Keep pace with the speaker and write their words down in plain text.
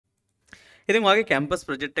ඉතින් ඔයාගේ campus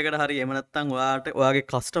project එකට හරි එහෙම නැත්නම් ඔයාට ඔයාගේ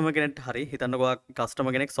කස්ටමර් කෙනෙක්ට හරි හිතන්නකෝ ඔයා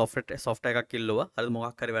කස්ටමර් කෙනෙක් software එකක් ඉල්ලුවා හරිද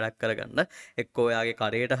මොකක් හරි වැඩක් කරගන්න එක්කෝ ඔයාගේ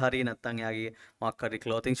කඩේට හරි නැත්නම් එයාගේ මොකක් හරි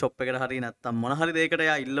clothing shop එකකට හරි නැත්නම් මොන හරි දෙයකට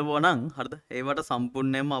එයා ඉල්ලුවා නම් හරිද ඒවට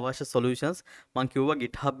සම්පූර්ණයෙන්ම අවශ්‍ය solutions මම කිව්වා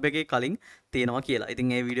GitHub එකේ කලින් තියෙනවා කියලා. ඉතින්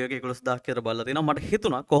මේ වීඩියෝ එක 11000ක් විතර බලලා තිනවා. මට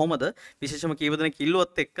හිතුණා කොහොමද විශේෂම කීප දෙනෙක්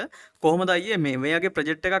ඉල්ලුවත් එක්ක කොහොමද අයියේ මේ වගේ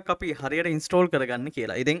ප්‍රොජෙක්ට් එකක් අපි හරියට ඉන්ස්ටෝල් කරගන්න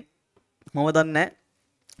කියලා. ඉතින් මම දන්නේ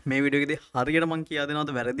මේ වීඩියෝ එකේදී හරියට මම කියා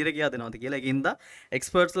දෙනවද වැරදිට කියා දෙනවද කියලා. ඒකින්ද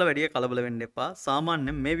එක්ස්පර්ට්ස්ලා වැඩි කලබල වෙන්න එපා.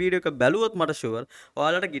 සාමාන්‍යයෙන් මේ වීඩියෝ එක බැලුවොත් මට ෂුවර්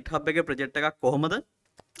ඔයාලට GitHub එකේ ප්‍රොජෙක්ට් එකක් කොහොමද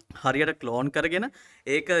හරියට ක්ලෝන් කරගෙන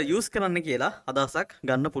ඒක යූස් කරන්න කියලා අදහසක්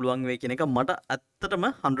ගන්න පුළුවන් වෙයි කියන එක මට ඇත්තටම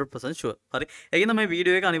 100% ෂුවර්. හරි. ඒකින්ද මේ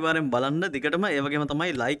වීඩියෝ එක අනිවාර්යෙන් බලන්න. දිගටම ඒ වගේම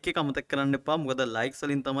තමයි ලයික් එක අමතක කරන්න එපා. මොකද ලයික්ස්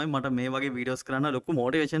වලින් තමයි මට මේ වගේ වීඩියෝස් කරන්න ලොකු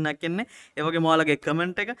මොටිවේෂන් එකක් එන්නේ. ඒ වගේම ඔයාලගේ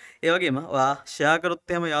කමෙන්ට් එක, ඒ වගේම ඔයා ෂෙයා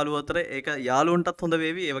කරොත් එහෙම යාළුවෝ අතර ඒක යාළුවන්ටත් හොඳ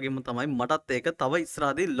වේවි. ඒ වගේම තමයි මටත් ඒක තව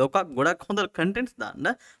ඉස්සරහදී ගොඩක් හොඳ කන්ටෙන්ට්ස්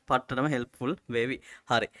දාන්න පට්ටටම හෙල්ප්ෆුල් වේවි.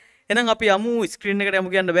 හරි. එහෙනම් අපි යමු ස්ක්‍රීන් එකට යමු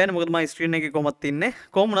කියන්න බෑනේ මොකද මම ස්ක්‍රීන් එකේ කොහොමද ඉන්නේ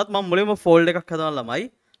කොහොම වුණත් මම මුලින්ම ෆෝල්ඩර් එකක් හදනවා ළමයි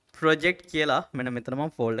ප්‍රොජෙක්ට් කියලා මෙන්න මෙතන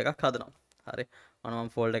මම ෆෝල්ඩර් එකක් හදනවා හරි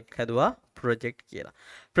මම ෆෝල්ඩර් එකක් හැදුවා ප්‍රොජෙක්ට්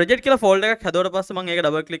කියලා ෆෝල්ඩර් එකක් හැදුවට පස්සේ මම ඒක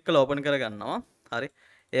ඩබල් ක්ලික් කරලා ඕපන් කරගන්නවා හරි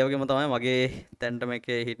ඒ වගේම තමයි මගේ තැන්ට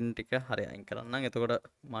මේකේ හිඩන් ටික හරි අයින් කරන්නම් එතකොට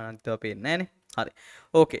මානන්තව පේන්නේ නැහනේ හරි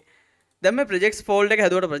ඕකේ දැන් මේ ප්‍රොජෙක්ට්ස් ෆෝල්ඩර් එක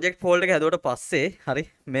හැදුවට ප්‍රොජෙක්ට් ෆෝල්ඩර් එක හැදුවට පස්සේ හරි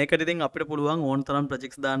මේකට ඉතින් අපිට පුළුවන් ඕන තරම්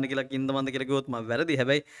ප්‍රොජෙක්ට්ස් දාන්න කියලා කින්ද මන්ද කියලා කිව්වොත් මම වැරදි.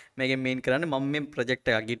 හැබැයි මේකෙන් මේන් කරන්නේ මම මේ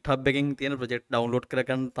ප්‍රොජෙක්ට් එක GitHub එකෙන් තියෙන ප්‍රොජෙක්ට් ඩවුන්ලෝඩ්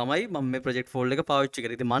කරගන්න තමයි මම මේ ප්‍රොජෙක්ට් ෆෝල්ඩර් එක පාවිච්චි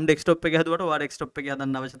කරේ. ඉතින් මම ඩෙස්ක්ටොප් එකේ හැදුවට ඔයා ඩෙස්ක්ටොප් එකේ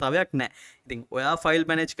හදන්න අවශ්‍යතාවයක් නැහැ. ඉතින් ඔයා ෆයිල්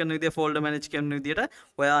මැනේජ් කරන විදිය ෆෝල්ඩර් මැනේජ් කරන විදියට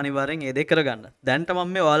ඔයා අනිවාර්යෙන් ඒ දේ කරගන්න. දැන්ට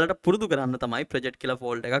මම මේ ඔයාලට පුරුදු කරන්න තමයි ප්‍රොජෙක්ට් කියලා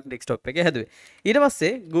ෆෝල්ඩර් එකක් ඩෙස්ක්ටොප් එකේ හැදුවේ. ඊට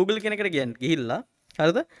පස්සේ Google කෙනෙක්ට ගිහිල්ලා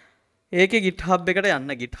හරිද ඒකේ GitHub එකට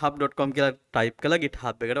යන්න github.com කියලා ටයිප් කළා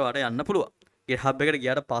GitHub එකට ඔයාලට යන්න පුළුවන්. GitHub එකට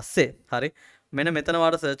ගියාට පස්සේ හරි මෙන්න මෙතන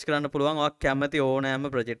ඔයාලට සර්ච් කරන්න පුළුවන් ඔයා කැමති ඕනෑම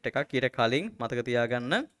ප්‍රොජෙක්ට් එකක් ඊට කලින් මතක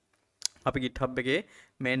තියාගන්න අපි GitHub එකේ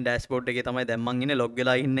මේන් ඩෑෂ්බෝඩ් එකේ තමයි දැන් මං ඉන්නේ ලොග්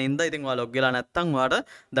වෙලා ඉන්න ඉඳලා ඉතින් ඔයා ලොග් වෙලා නැත්තම්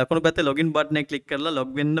ඔයාලට දකුණු පැත්තේ ලොගින් බටන් එක ක්ලික් කරලා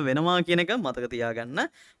ලොග් වෙන්න වෙනවා කියන එක මතක තියාගන්න.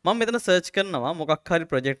 මම මෙතන සර්ච් කරනවා මොකක්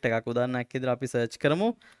හරි ප්‍රොජෙක්ට් එකක් උදාහරණයක් විදිහට අපි සර්ච්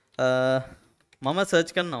කරමු. මම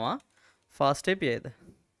සර්ච් කරනවා fast API ද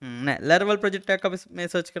නෑ Laravel project එකක් අපි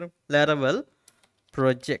මේ search කරමු Laravel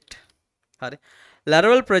project හරි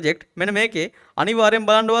Laravel project මෙන්න මේකේ අනිවාර්යෙන්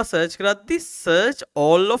බලන්න ඔයා search කරද්දි search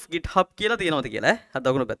all of GitHub කියලා තියෙනවද කියලා ඈ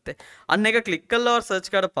දකුණු පැත්තේ අන්න එක click කරලා ඔයා search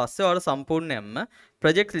කරාට පස්සේ ඔයාලට සම්පූර්ණයෙන්ම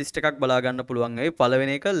project list එකක් බලා ගන්න පුළුවන් වෙයි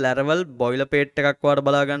පළවෙනි එක Laravel boilerplate එකක් ඔයාලට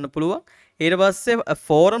බලා ගන්න පුළුවන් ඊට පස්සේ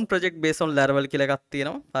forum project based on Laravel කියලා එකක්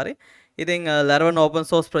තියෙනවා හරි ඉතින් Laravel open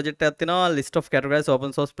source project එකක් තියෙනවා list of categorized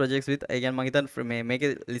open source projects with ඒ කියන්නේ මම හිතන්නේ මේකේ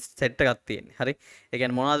list set එකක් තියෙන්නේ හරි ඒ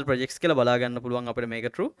කියන්නේ මොනවාද projects කියලා බලා ගන්න පුළුවන් අපිට මේක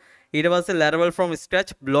true ඊට පස්සේ Laravel from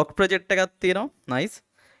scratch blog project එකක් තියෙනවා nice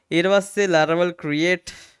ඊට පස්සේ Laravel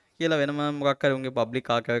create කියලා වෙනම මොකක් හරි උන්ගේ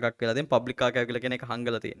public archive එකක් කියලා තියෙන public archive කියලා කියන එක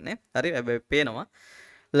හංගලා තියෙන්නේ හරි හැබැයි පේනවා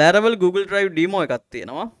Laravel Google Drive demo එකක්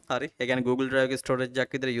තියෙනවා. හරි. ඒ කියන්නේ Google Drive එකේ storage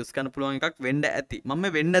එකක් විතර use කරන්න පුළුවන් එකක් වෙන්න ඇති. මම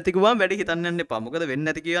මේ වෙන්න ඇති කිව්වම වැඩි හිතන්න යන්න එපා. මොකද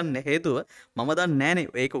වෙන්න ඇති කියන්නේ හේතුව මම දන්නේ නැහනේ.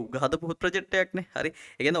 ඒක උගහදපු ප්‍රොජෙක්ට් එකක් නේ. හරි.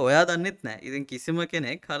 ඒ කියන්නේ ඔයා දන්නෙත් නැහැ. ඉතින් කිසිම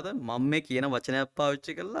කෙනෙක් හරිද මම මේ කියන වචනයක්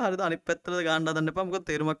පාවිච්චි කරලා හරිද අනිත් පැත්තට ගන්න හදන්න එපා. මොකද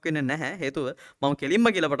තේරුමක් වෙන්නේ නැහැ. හේතුව මම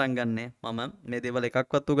කෙලින්ම කියලා පටන් ගන්නෑ. මම මේ දේවල්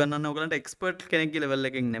එකක්වත් උගන්වන්න ඕගලන්ට එක්ස්පර්ට් කෙනෙක්ගේ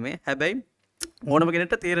level එකකින් නෙමෙයි. හැබැයි ඕනම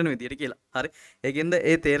කෙනෙක්ට තේරෙන විදියට කියලා. හරි. ඒකින්ද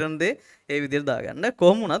ඒ තේරෙන දේ ඒ විදියට දාගන්න.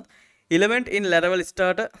 කොහොම වුණත් element in Laravel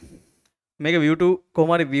starter මේක view to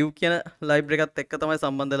කොහොම හරි view කියන library එකත් එක්ක තමයි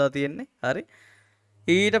සම්බන්ධ වෙලා තියෙන්නේ. හරි.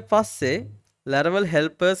 ඊට පස්සේ Laravel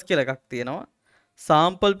helpers කියලා එකක් තියෙනවා.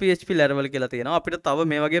 sample php Laravel කියලා තියෙනවා. අපිට තව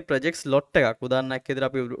මේ වගේ projects lot එකක් උදාහරණයක් විදිහට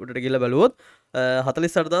අපි උඩට ගිහලා බලුවොත්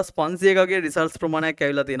 48500 වගේ results ප්‍රමාණයක්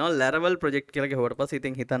ඇවිල්ලා තියෙනවා Laravel project කියලා ගහුවට පස්සේ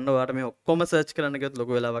ඉතින් හිතන්න ඔයාලට මේ ඔක්කොම search කරන්න ගියොත්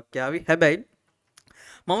ලොකු වෙලාවක් යාවි. හැබැයි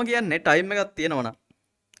මම කියන්නේ time එකක් තියෙනවා නම්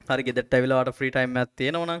හරි ගෙදරට ඇවිල්ලා ඔයාලට free time එකක්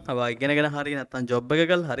තියෙනවා නම් අවා ඉගෙනගෙන හරි නැත්නම් job එක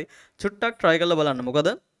කරලා හරි චුට්ටක් try කරලා බලන්න. මොකද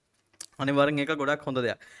අනිවාර්යෙන් ඒක ගොඩක් හොඳ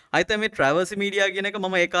දෙයක්. අයිත මේ Traverse Media කියන එක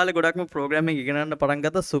මම ඒ කාලේ ගොඩක්ම programming ඉගෙන ගන්න පටන්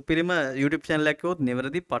ගත්ත සුපිරිම YouTube channel එකක් කිව්වොත්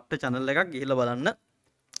නිවැරදි පට්ට channel එකක් ගිහිල්ලා බලන්න.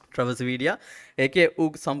 Traverse Media ඒකේ ඌ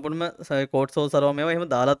සම්පූර්ණම code source අරව මේවා එහෙම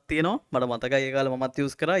දාලා තියෙනවා. මට මතකයි ඒ කාලේ මමත්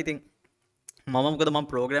use කරා. ඉතින් මම මොකද මම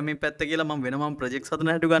ප්‍රෝග්‍රෑමින් පැත්ත කියලා මම වෙනම ප්‍රොජෙක්ට්ස්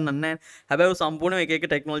හදන්න හැටු ගන්නන්නේ නැහැ. හැබැයි සම්පූර්ණ එක එක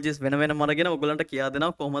ටෙක්නොලොජිස් වෙන වෙනම අරගෙන ඔයගොල්ලන්ට කියා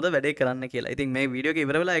දෙනවා කොහොමද වැඩේ කරන්න කියලා. ඉතින් මේ වීඩියෝ එක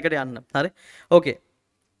ඉවර වෙලා ඒකට යන්න. හරි. ඕකේ.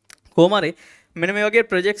 කොහොම හරි මෙන්න මේ වගේ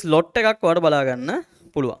ප්‍රොජෙක්ට්ස් ලොට් එකක් ඔයාලට බලා ගන්න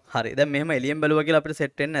පුළුවන්. හරි. දැන් මෙහෙම එලියෙන් බැලුවා කියලා අපිට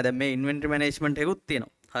සෙට් වෙන්නේ නැහැ. දැන් මේ ඉන්වෙන්ටරි මැනේජ්මන්ට් එකකුත්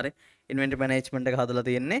තියෙනවා. හරි. ඉන්වෙන්ටරි මැනේජ්මන්ට් එක හදලා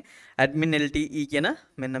තියෙන්නේ admin LTE කියන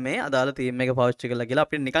මෙන්න මේ අදාළ තීම් එක පාවිච්චි කරලා කියලා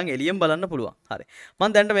අපිට නිකන් එළියෙන් බලන්න පුළුවන්. හරි.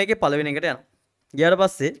 මම දැන් මේකේ පළවෙනි එකට යනවා. ගියාට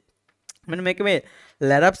පස්සේ මෙන්න මේක මේ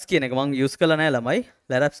Laravel කියන එක මම use කරලා නැහැ ළමයි.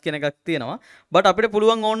 Laravel කියන එකක් තියෙනවා. but අපිට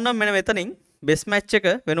පුළුවන් ඕන නම් මෙන්න මෙතනින් best match එක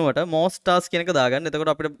වෙනුවට more stars කියන එක දාගන්න.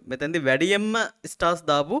 එතකොට අපිට මෙතෙන්දී වැඩියෙන්ම stars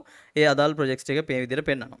දාපු ඒ අදාළ projects ටික මේ විදිහට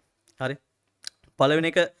පෙන්නනවා. හරි.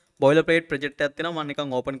 පළවෙනි එක boilerplate project එකක් තියෙනවා. මම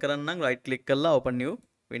නිකන් open කරන්නම් right click කරලා open new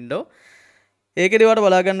window. ඒකේදී ඔයාලට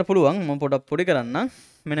බලා ගන්න පුළුවන්. මම පොඩක් පොඩි කරන්නම්.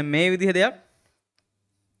 මෙන්න මේ විදිහ දෙයක්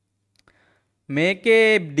මේකේ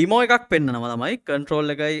ඩිමෝ එකක් පෙන්වනවා ළමයි.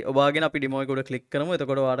 control එකයි ඔබාගෙන අපි ඩිමෝ එක උඩ click කරමු.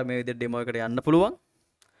 එතකොට ඔයාලට මේ විදිහට ඩිමෝ එකට යන්න පුළුවන්.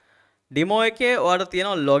 ඩිමෝ එකේ ඔයාලට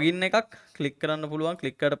තියෙනවා login එකක් click කරන්න පුළුවන්.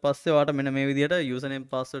 click කරලා පස්සේ ඔයාලට මෙන්න මේ විදිහට username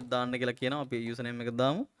password දාන්න කියලා කියනවා. අපි username එක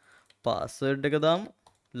දාමු. password එක දාමු.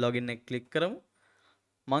 login එක click කරමු.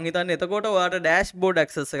 මං හිතන්නේ එතකොට ඔයාලට dashboard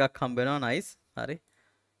access එකක් හම්බ වෙනවා. nice. හරි.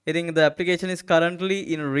 ඉතින් the application is currently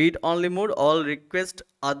in read only mode. All requests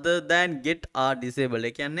other than get are disabled.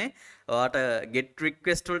 ඒ කියන්නේ ඔයාට get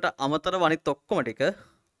request වලට අමතරව අනිත් ඔක්කොම ටික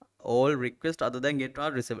all request other than get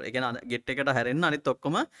are disabled. ඒ කියන්නේ get එකට හැරෙන්න අනිත්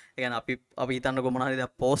ඔක්කොම ඒ කියන්නේ අපි හිතන්නකො මොනවා හරි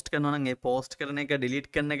දැන් post කරනවා නම් ඒ post කරන එක delete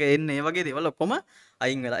කරන එක එන්නේ ඒ වගේ දේවල් ඔක්කොම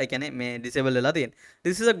අයින් වෙලා. ඒ කියන්නේ මේ disable වෙලා තියෙන්නේ.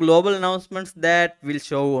 This is a global announcements that will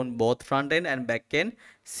show on both front end and back end.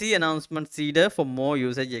 See announcement seeder for more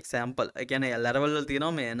usage example. ඒ කියන්නේ Laravel වල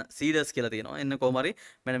තියෙනවා මේ seeders කියලා තියෙනවා. එන්න කොහොම හරි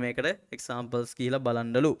මෙන්න මේකට examples කියලා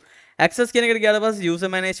බලන්නලු. access කියන එකට ගියාට පස්සේ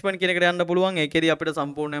user management කියන එකට යන්න පුළුවන්. ඒකේදී අපිට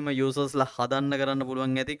සම්පූර්ණයෙන්ම users ලා හදන්න කරන්න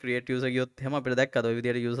පුළුවන් ඇති. create user ගියොත් එහෙම අපිට දැක්කද ඔය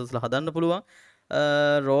විදිහට users ලා හදන්න පුළුවන්.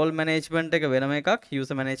 role management එක වෙනම එකක්,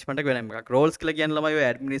 user management එක වෙනම එකක්. roles කියලා කියන්නේ ළමයි ඔය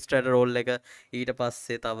administrator role එක, ඊට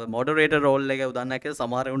පස්සේ තව moderator role එක උදාහරණයක් විදිහට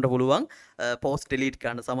සමහර උන්ට පුළුවන් post delete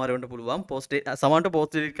කරන්න, සමහර උන්ට පුළුවන් post සමහරට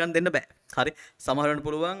post delete කරන්න දෙන්න බෑ. හරි. සමහර උන්ට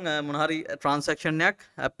පුළුවන් මොන හරි transaction එකක්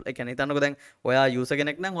ඒ කියන්නේ හිතන්නකෝ දැන් ඔයා user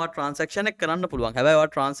කෙනෙක් නම් ඔයා transaction එක කරන්න පුළුවන්. හැබැයි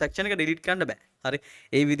ඔයා transaction එක delete කරන්න බෑ. හරි.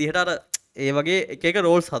 ඒ විදිහට අර ඒ වගේ එක එක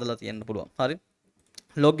roles හදලා තියෙන්න පුළුවන්. හරි.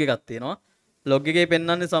 log එකක් තියෙනවා. log එකේ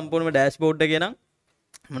පෙන්වන්නේ සම්පූර්ණම dashboard එකේ නම්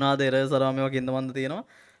මොනවාද errors අරවා මේවා කින්ද මන්ද තියෙනවා.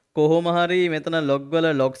 කොහොම හරි මෙතන log වල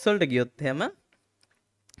logs වලට ගියොත් එහෙම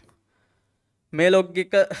මේ log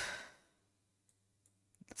එක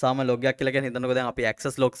සාම log එකක් කියලා කියන්නේ හිතන්නකෝ දැන් අපි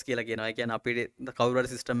access logs කියලා කියනවා. ඒ කියන්නේ අපිට කවුරු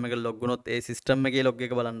හරි system එකට log වුණොත් ඒ system එකේ log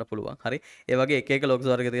එක බලන්න පුළුවන්. හරි. ඒ වගේ එක එක logs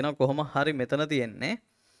වර්ග තියෙනවා. කොහොම හරි මෙතන තියෙන්නේ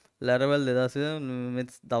Laravel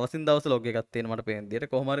 2000 දවසින් දවස log එකක් තියෙනවා මට පේන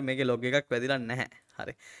විදිහට. කොහොම හරි මේකේ log එකක් වැදිලා නැහැ.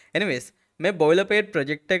 හරි. anyways මේ boilerplate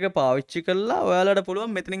project එක පාවිච්චි කරලා ඔයාලට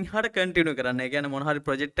පුළුවන් මෙතනින් එහාට continue කරන්න. ඒ කියන්නේ මොන හරි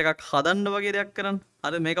project එකක් හදන්න වගේ දෙයක් කරන්න.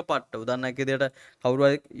 හරි මේක පට්ට. උදාහරණයක් විදිහට කවුරු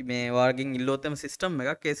හරි මේ වාගෙන් ඉල්ලුවොත් එම system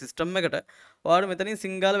එකක් ඒ system එකට ඔයාලට මෙතනින්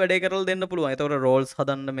සිංහල වැඩේ කරලා දෙන්න පුළුවන්. ඒතකොට roles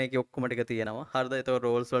හදන්න මේකේ ඔක්කොම ටික තියෙනවා. හරිද? ඒතකොට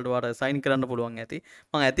roles වලට ඔයාලට assign කරන්න පුළුවන් ඇති.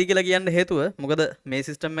 මම ඇති කියලා කියන්න හේතුව මොකද මේ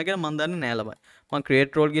system එකේ මම දන්නේ නෑ ළමයි. මම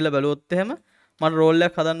create role කියලා බැලුවොත් එහෙම මට role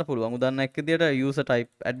එකක් හදන්න පුළුවන්. උදාහරණයක් විදිහට user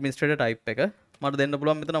type administrator type එක මට දෙන්න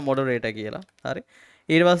පුළුවන් මෙතන moderator කියලා. හරි.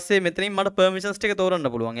 ඊට පස්සේ මෙතනින් මට permissions ටික තෝරන්න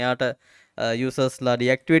පුළුවන්. එයාට users ලා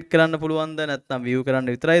deactivate කරන්න පුළුවන්ද නැත්නම් view කරන්න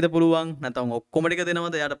විතරයිද පුළුවන් නැත්නම් ඔක්කොම ටික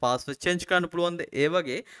දෙනවද? එයාට password change කරන්න පුළුවන්ද? ඒ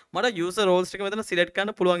වගේ මට user roles ටික මෙතන select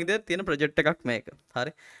කරන්න පුළුවන් විදිහට තියෙන project එකක් මේක.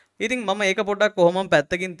 හරි. ඉතින් මම ඒක පොඩ්ඩක් කොහොමම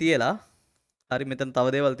පැත්තකින් තියලා හරි මෙතන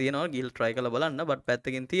තව දේවල් තියෙනවා ගිහලා try කරලා බලන්න. but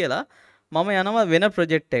පැත්තකින් තියලා මම යනවා වෙන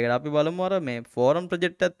project එකකට. අපි බලමු අර මේ forum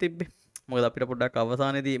project එකක් තිබ්බේ. මොකද අපිට පොඩ්ඩක්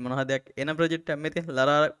අවසානයේදී මොන හරි දෙයක් එන project එකක් මේ තියෙන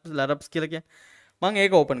Laravel කියලා කියන්නේ. මම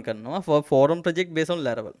ඒක open කරනවා forum project based on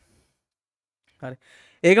Laravel. හරි.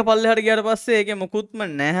 ඒක පල්ලෙහාට ගියාට පස්සේ ඒකේ මුකුත්ම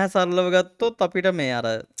නැහැ සරලව ගත්තොත් අපිට මේ අර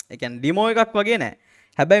ඒ කියන්නේ demo එකක් වගේ නැහැ.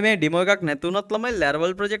 හැබැයි මේ demo එකක් නැතුණත් ළමයි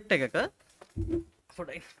Laravel project එකක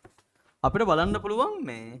අපිට බලන්න පුළුවන්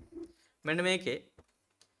මේ මෙන්න මේකේ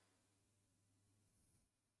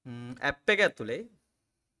app එක ඇතුලේ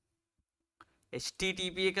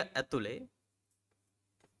HTTP එක ඇතුලේ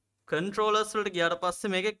controllers වලට ගියාට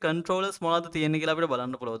පස්සේ මේකේ controllers මොනවද තියෙන්නේ කියලා අපිට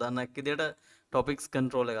බලන්න පුළුවන්. උදාහරණයක් විදිහට topics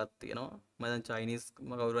control එකක් තියෙනවා. මම දැන් Chinese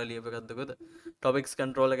කවුරු හරි ලියප එකක්ද කොහෙද? topics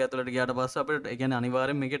control එක ඇතුලට ගියාට පස්සේ අපිට ඒ කියන්නේ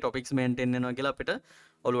අනිවාර්යෙන් මේකේ topics maintain වෙනවා කියලා අපිට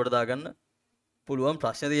ඔලුවට දාගන්න පුළුවන්.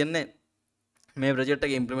 ප්‍රශ්න තියෙන්නේ මේ project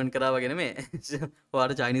එක implement කරා වගේ නෙමෙයි.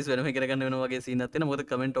 ඔයාලට Chinese වෙනම ඉගෙන ගන්න වෙනවා වගේ scene එකක් තියෙනවා. මොකද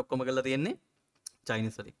comment ඔක්කොම කරලා තියෙන්නේ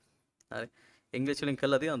Chinese වලින්. හරි. English වලින්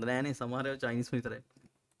කරලා තියෙනවද? නෑනේ සමහර ඒවා Chinese විතරයි.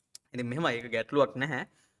 ඉතින් මෙහෙමයි ඒක ගැටලුවක් නැහැ.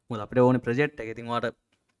 මොකද අපිට ඕනේ project එක. ඉතින් ඔයාලට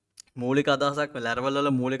මූලික අදහසක් මේ Laravel වල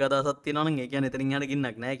මූලික අදහසක් තියෙනවා නම් ඒ කියන්නේ එතනින් යන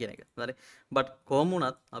ගින්නක් නැහැ කියන එක. හරි. but කොහොම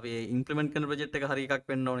වුණත් අපි implement කරන project එක හරි එකක්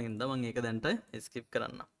වෙන්න ඕන හින්දා මම ඒක දැන්ට skip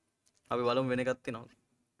කරන්නම්. අපි බලමු වෙන එකක් තියෙනවා.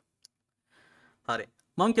 හරි.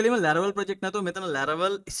 මම කෙලිම Laravel project නැතුව මෙතන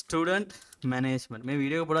Laravel student management මේ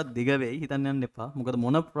වීඩියෝ එක පොඩක් දිග වෙයි හිතන්න යන්න එපා. මොකද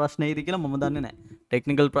මොන ප්‍රශ්න එයිද කියලා මම දන්නේ නැහැ.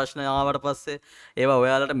 ටෙක්නිකල් ප්‍රශ්න ආවට පස්සේ ඒවා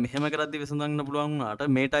ඔයාලට මෙහෙම කරද්දි විසඳන්න පුළුවන් වුණාට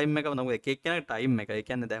මේ ටයිම් එක මොකද එක එක්කෙනාගේ ටයිම් එක. ඒ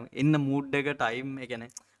කියන්නේ දැන් ඉන්න මූඩ් එක ටයිම් ඒ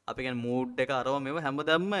කියන්නේ අපි කියන්නේ මූඩ් එක අරව මේව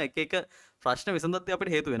හැමදාම එක එක ප්‍රශ්න විසඳද්දී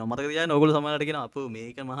අපිට හේතු වෙනවා. මතක තියාගන්න ඕගොල්ලෝ සමහරවිට කියනවා අපෝ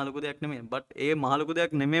මේක මහ ලොකු දෙයක් නෙමෙයි. බට් ඒ මහ ලොකු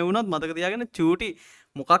දෙයක් නෙමෙයි වුණත් මතක තියාගන්න චූටි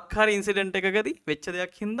මොකක් හරි ඉන්සිඩන්ට් එකකදී වෙච්ච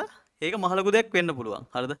දෙයක් හින්දා ඒක මහ ලොකු දෙයක් වෙන්න පුළුවන්.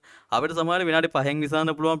 හරිද? අපිට සමහර විනාඩි 5න්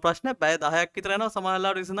විසඳන්න පුළුවන් ප්‍රශ්න පැය 10ක් විතර යනවා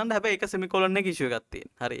සමහරවිට විසඳන්න. හැබැයි එක සෙමිකොලන් එක ඉෂුව එකක් තියෙන.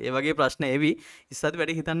 හරි. ඒ වගේ ප්‍රශ්න එවි. ඉස්සත්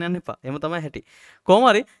වැඩි හිතන්න යන්න එපා. එහෙම තමයි හැටි. කොහොම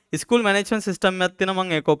හරි ස්කූල් මැනේජ්මන්ට් සිස්ටම් එකක් තියෙනවා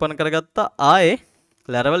මම ඒක ඕපන් කරගත්තා. ආයේ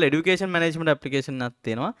Laravel education management application එකක්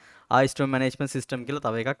තියෙනවා. student management system කියලා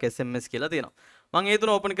තව එකක් SMS කියලා තියෙනවා. මම ඒ තුන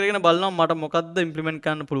ඕපන් කරගෙන බලනවා මට මොකද්ද implement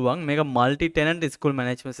කරන්න පුළුවන්. මේක multi tenant school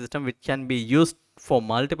management system which can be used for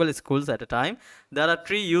multiple schools at a time. There are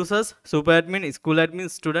 3 users: super admin, school admin,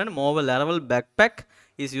 student. Moreover, Laravel backpack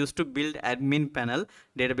is used to build admin panel.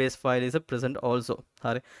 Database file is present also.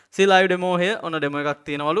 හරි. See live demo here. ඔන්න demo එකක්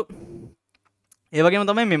තියෙනවලු. ඒ වගේම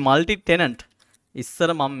තමයි මේ multi tenant ඉස්සර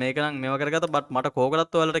මම මේක නම් මේව කරගත්තා බට් මට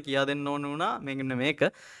කෝකටත් ඔයාලට කියා දෙන්න ඕන වුණා මේක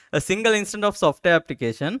a single instance of software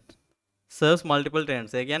application serves multiple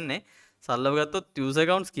tenants. ඒ කියන්නේ සරලව ගත්තොත් user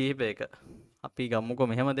accounts කිහිපයක. අපි ගමුකෝ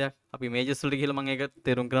මෙහෙම දෙයක්. අපි images වලට ගිහලා මම ඒක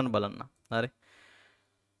තේරුම් කරන්න බලන්න. හරි.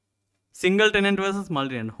 single tenant versus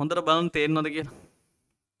multi tenant. හොඳට බලන්න තේරෙනවද කියලා.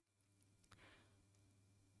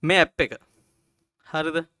 මේ app එක.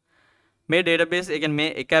 හරිද? මේ database එක කියන්නේ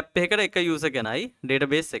මේ එක app එකකට එක user කෙනයි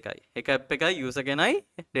database එකයි. එක app එකයි user කෙනයි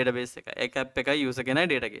database එකයි. එක app එකයි user කෙනයි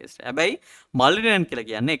database. හැබැයි multi tenant කියලා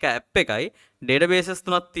කියන්නේ එක app එකයි databases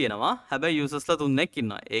තුනක් තියෙනවා. හැබැයි users ලා තුනෙක්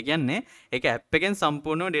ඉන්නවා. ඒ කියන්නේ එක app එකෙන්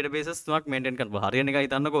සම්පූර්ණව databases තුනක් maintain කරනවා. හරියට නිකන්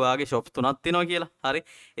හිතන්නකෝ ඔයාගේ shops තුනක් තියෙනවා කියලා. හරි.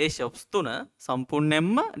 ඒ shops තුන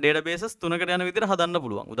සම්පූර්ණයෙන්ම databases තුනකට යන විදිහට හදන්න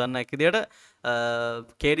පුළුවන්. උදාහරණයක් විදිහට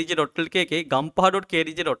kdj.lk එකේ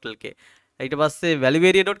gampaha.kdj.lk ඊට පස්සේ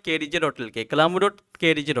valivaria.kdj.lk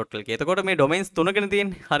ekalamu.kdj.lk එතකොට මේ domains තුනකනේ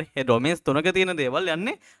තියෙන්නේ. හරි. ඒ domains තුනක තියෙන දේවල්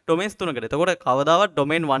යන්නේ domains තුනකට. එතකොට කවදාවත්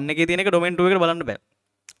domain 1 එකේ තියෙන එක domain 2 එකට බලන්න බෑ.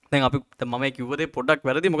 දැන් අපි මම කිව්ව දේ පොඩ්ඩක්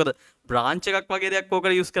වැරදි. මොකද branch එකක් වගේ දෙයක්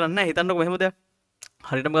ඕකට use කරන්නේ නැහැ. හිතන්නකෝ මෙහෙම දෙයක්.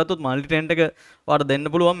 හරියටම ගත්තොත් multi tenant එක ඔයාලට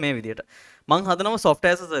දෙන්න පුළුවන් මේ විදිහට. මම හදනවා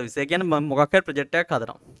software as a service. ඒ කියන්නේ මම මොකක් හරි project එකක්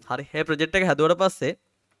හදනවා. හරි. මේ project එක හැදුවට පස්සේ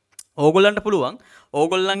ඕගොල්ලන්ට පුළුවන්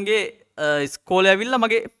ඕගොල්ලන්ගේ ස්කෝලේ ඇවිල්ලා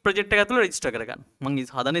මගේ ප්‍රොජෙක්ට් එක ඇතුළේ රෙජිස්ටර් කරගන්න. මම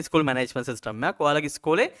හදන ස්කූල් මැනේජ්මන්ට් සිස්ටම් එකක්. ඔයාලගේ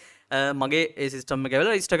ස්කෝලේ මගේ ඒ සිස්ටම් එක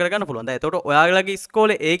ඇවිල්ලා රෙජිස්ටර් කරගන්න පුළුවන්. දැන් එතකොට ඔයාලගේ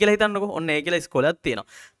ස්කෝලේ A කියලා හිතන්නකෝ. ඔන්න A කියලා ස්කෝලයක් තියෙනවා.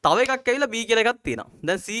 තව එකක් ඇවිල්ලා B කියලා එකක් තියෙනවා.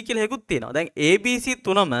 දැන් C කියලා එකකුත් තියෙනවා. දැන් A B C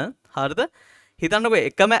තුනම හරිද? හිතන්නකෝ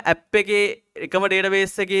එකම ඇප් එකේ එකම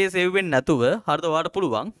ඩේටාබේස් එකේ සේව් වෙන්නේ නැතුව හරිද ඔයාලට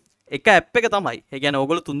පුළුවන් එක ඇප් එක තමයි. ඒ කියන්නේ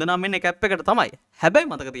ඕගොල්ලෝ තුන්දෙනාම ඉන්නේ එක ඇප් එකට තමයි. හැබැයි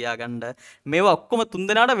මතක තියාගන්න මේවා ඔක්කොම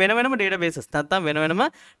තුන්දෙනාට වෙන වෙනම databases නැත්නම් වෙන වෙනම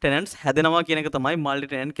tenants හැදෙනවා කියන එක තමයි multi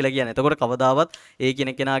tenant කියලා කියන්නේ. එතකොට කවදාවත් A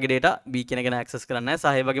කියන කෙනාගේ data B කියන කෙනා access කරන්නේ නැහැ.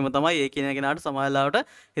 සහ ඒ වගේම තමයි A කියන කෙනාට සමානලාවට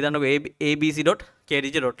හිතන්නකෝ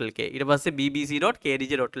abc.kdj.lk ඊට පස්සේ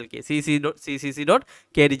bbc.kdj.lk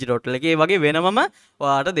ccc.kdj.lk ඒ වගේ වෙනමම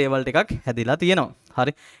ඔයාලට දේවල් ටිකක් හැදිලා තියෙනවා.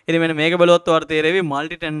 හරි. ඉතින් මෙන්න මේක බලුවොත් ඔයාලට තේරෙවි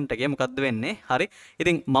multi tenant එකේ මොකද්ද වෙන්නේ. හරි.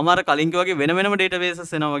 ඉතින් මම අර කලින් කිව්වාගේ වෙන වෙනම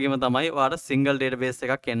databases එනවා වගේම තමයි ඔයාලට single database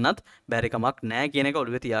එකක් එන්නත් බැරි කමක් නැහැ කියන එක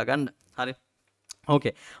ඔළුවේ තියාගන්න. හරි.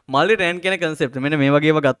 ඕකේ. multi tenant කියන concept මෙන්න මේ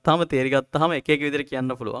වගේව ගත්තාම තේරි ගත්තාම එක එක විදිහට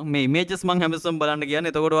කියන්න පුළුවන්. මේ images මම හැමසෙම බලන්න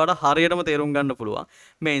කියන්නේ. එතකොට ඔයාලට හරියටම තේරුම් ගන්න පුළුවන්.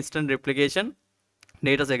 මේ instant replication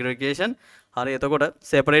data segregation හරි එතකොට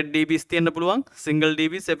separate dbs තියෙන්න පුළුවන් single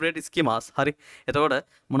db separate schemas හරි එතකොට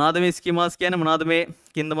මොනවාද මේ schemas කියන්නේ මොනවාද මේ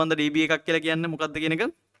කින්දමන්ද db එකක් කියලා කියන්නේ මොකක්ද කියන එක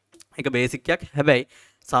ඒක බේසික් එකක් හැබැයි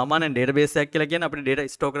සාමාන්‍ය database එකක් කියලා කියන්නේ අපිට data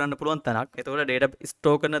store කරන්න පුළුවන් තැනක් එතකොට data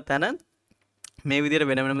store කරන තැන මේ විදිහට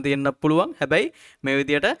වෙන වෙනම තියෙන්න පුළුවන් හැබැයි මේ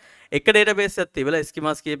විදිහට එක database එකක් තිබිලා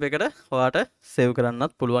schemas කීප එකට ඔයාට save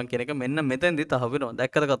කරන්නත් පුළුවන් කියන එක මෙන්න මෙතෙන්දි තහ වෙනවා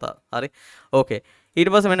දැක්කද කතාව හරි ඕකේ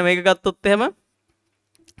ඊට පස්සේ මෙන්න මේක ගත්තොත් එහෙම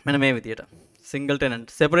මෙන්න මේ විදියට single tenant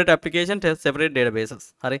separate application separate databases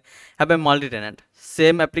හරි හැබැයි multi tenant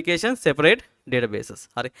same application separate databases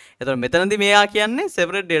හරි එතකොට මෙතනදී මෙයා කියන්නේ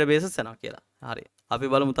separate databases යනවා කියලා හරි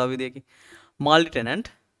අපි බලමු තව විදියකින් multi tenant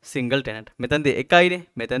single tenant මෙතනදී එකයිනේ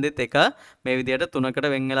මෙතනදිත් එක මේ විදියට තුනකට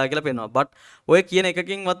වෙන් වෙලා කියලා පේනවා but ඔය කියන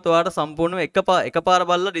එකකින්වත් ඔයාලට සම්පූර්ණව එකපාර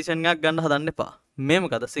බලලා ඩිසිෂන් එකක් ගන්න හදන්න එපා මේ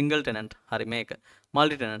මොකද single tenant හරි මේක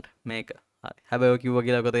multi tenant මේක හරි හැබැයි ඔය කිව්වා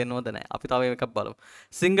කියලා ඔක තේරෙන්නවද නැහැ අපි තව එකක් බලමු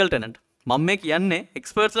single tenant මම මේ කියන්නේ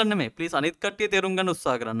එක්ස්පර්ට්ස් ලා නෙමෙයි ප්ලීස් අනිත් කට්ටිය තේරුම් ගන්න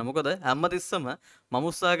උත්සාහ කරන්න මොකද හැමතිස්සම මම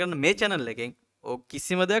උත්සාහ කරන මේ channel එකෙන් ඔය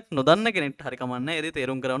කිසිම දෙයක් නොදන්න කෙනෙක්ට හරි කමන්නේ ඒදී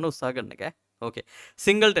තේරුම් කරගන්න උත්සාහ කරන එක ඕකේ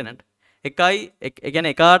single tenant එකයි ඒ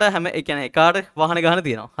කියන්නේ එකාට හැම ඒ කියන්නේ එකාට වාහන ගන්න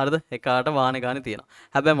තියෙනවා. හරිද? එකාට වාහන ගන්න තියෙනවා.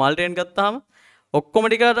 හැබැයි මල්ටි ටෙනන්ට් ගත්තාම ඔක්කොම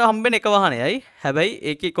ටිකට හම්බෙන්නේ එක වාහනයයි. හැබැයි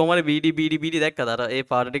ඒකේ කොහමද BD දැක්කද? අර ඒ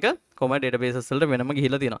පාට ටික කොහමද ඩේටාබේසස් වලට වෙනම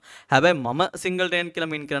ගිහිලා තියෙනවා. හැබැයි මම සිංගල් ටෙනන්ට්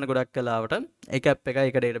කියලා මින් කරන ගොඩක් කලාවට ඒක ඇප් එකයි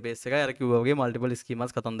ඒක ඩේටාබේස් එකයි අර කිව්වා වගේ මල්ටිපල්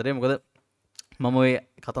ස්කීමාස් කතන්දරේ. මොකද මම ඔය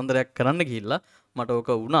කතන්දරයක් කරන්න ගිහිල්ලා මට ඕක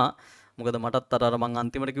වුණා. මොකද මටත් අර මං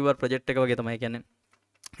අන්තිමට කිව්වා ප්‍රොජෙක්ට් එක වගේ තමයි කියන්නේ.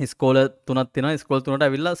 ස්කෝල 3ක් තියෙනවා. ස්කෝල 3ට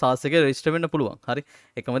ඇවිල්ලා SaaS එකේ රෙජිස්ටර් වෙන්න පුළුවන්. හරි.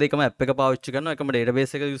 එකම ඇප් එක පාවිච්චි කරනවා. එකම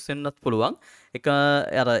ඩේටාබේස් එක යූස් වෙන්නත් පුළුවන්. එක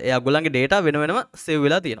අර එයාගොල්ලන්ගේ data වෙන වෙනම සේව්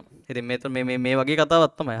වෙලා තියෙනවා. ඉතින් මේ වගේ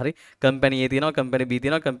කතාවක් තමයි. හරි. කම්පැනි A තියෙනවා, කම්පැනි B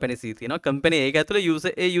තියෙනවා, කම්පැනි C තියෙනවා. කම්පැනි A එක ඇතුලේ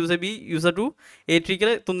user A, user B, user 2, A3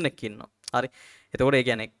 කියලා තුන්නෙක් ඉන්නවා. හරි. එතකොට ඒ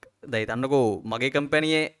කියන්නේ දැන් හිතන්නකෝ මගේ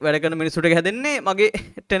කම්පැනියේ වැඩ කරන මිනිස්සුන්ට එක හැදෙන්නේ මගේ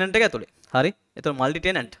ටෙනන්ට් එක ඇතුලේ. හරි. එතකොට මල්ටි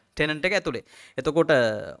ටෙනන්ට් එක ඇතුලේ. එතකොට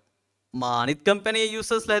අනිත් කම්පැනි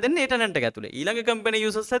යූසර්ස් ලා දෙන්නේ ඒ ටෙනන්ට් එක ඇතුලේ. ඊළඟ කම්පැනි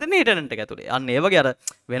යූසර්ස් ලා දෙන්නේ ඒ ටෙනන්ට් එක ඇතුලේ. අන්න ඒ වගේ අර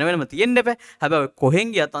වෙන වෙනම තියෙන්න එපා. හැබැයි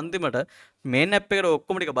කොහෙන් ගියත් අන්තිමට මේන් ඇප් එකට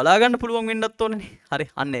ඔක්කොම ටික බලා ගන්න පුළුවන් වෙන්නත් ඕනේනේ. හරි.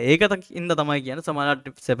 අන්න ඒකට ඉන්න තමයි කියන්නේ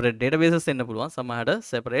සමහරවිට separate databases එන්න පුළුවන්. සමහරවිට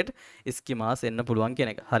separate schemas එන්න පුළුවන්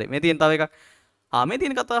කියන එක. හරි. මේ තියෙන තව එකක්. මේ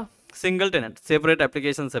තියෙන කතාව single tenant separate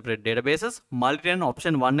application separate databases multi tenant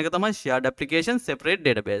option 1 එක තමයි shared application separate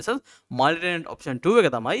databases multi tenant option 2 එක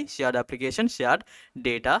තමයි shared application shared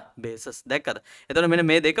databases දැක්කද එතකොට මෙන්න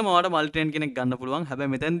මේ දෙකම ඔයාලට multi tenant කෙනෙක් ගන්න පුළුවන්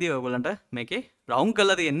හැබැයි මෙතෙන්දී ඔයගොල්ලන්ට මේකේ රවුන්ඩ්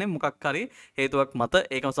කරලා තියෙන්නේ මොකක් හරි හේතුවක් මත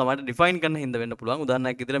ඒකම සමහරට ඩිෆයින් කරන්න හින්දා වෙන්න පුළුවන්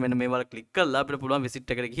උදාහරණයක් විදිහට මෙන්න මේවල ක්ලික් කරලා අපිට පුළුවන්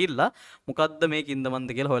විසිට් එකට ගිහිල්ලා මොකද්ද මේ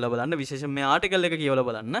කින්දමන්ද කියලා හොයලා බලන්න විශේෂයෙන් මේ ආටිකල් එක කියවලා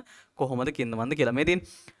බලන්න කොහොමද කින්දමන්ද කියලා මේ තියෙන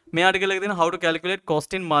මේ ආටිකල් එකේ තියෙන how to calculate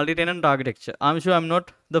cost in multi tenant architecture. I'm sure I'm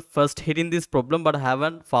not the first hitting this problem, but I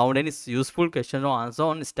haven't found any useful question or answer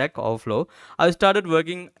on Stack Overflow. I started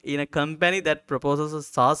working in a company that proposes a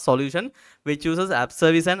SaaS solution which uses app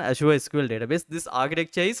service and Azure SQL database. This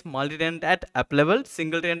architecture is multi-tenant at app level,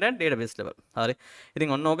 single tenant at database level. හරි.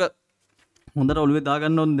 ඉතින් ඔන්න ඕක හොඳට ඔළුවේ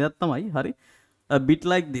දාගන්න ඕන දෙයක් තමයි. හරි. A bit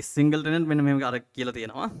like this single tenant මෙන්න මේක අර කියලා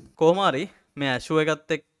තියෙනවා. කොහොම හරි මේ Azure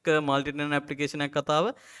එකත් එක්ක multi tenant application එකක් කතාව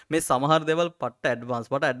මේ සමහර දේවල් පට්ට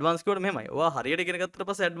ඇඩ්වාන්ස් කිව්වට මෙහෙමයි. ඔයා හරියට ඉගෙන ගත්තට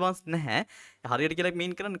පස්සේ ඇඩ්වාන්ස් නැහැ. හරියට කියලා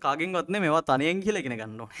මීන් කරන්නේ කාගෙන්වත් නෙමෙයි. මේවා තනියෙන් කියලා ඉගෙන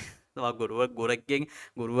ගන්න ඕනේ. ඔයා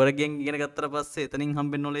ගුරුවරගෙන් ඉගෙන ගත්තට පස්සේ එතනින්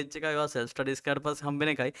හම්බෙන knowledge එකයි ඔයා self studies කරලා පස්සේ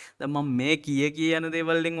හම්බෙන එකයි. දැන් මම මේ කී යන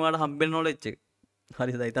දේවල් වලින් ඔයාලට හම්බෙන knowledge එක.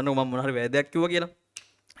 හරිද? හිතන්නකෝ මම මොන හරි වැදයක් කිව්වා කියලා.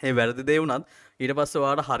 ඒ වැරදි දේ වුණත් ඊට පස්සේ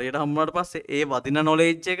ඔයාලට හරියට හම්බුනාට පස්සේ ඒ වදින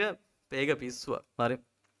knowledge එක මේක පිස්සුවක්. හරි.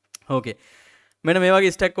 ඕකේ. මෙන්න මේ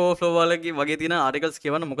වගේ Stack Overflow වගේ තියෙන ආටිකල්ස්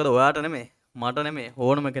කියවන්න මොකද ඔයාට නෙමෙයි මට නෙමෙයි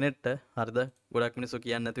ඕනම කෙනෙක්ට හරිද ගොඩක් මිනිස්සු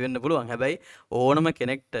කියන්නේ නැති වෙන්න පුළුවන් හැබැයි ඕනම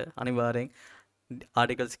කෙනෙක්ට අනිවාර්යෙන්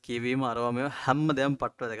ආටිකල්ස් කියවීම අරවා මේවා හැමදේම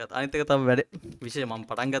පට්ට වැදගත් අනිත් එක තව වැඩ විශේෂ මම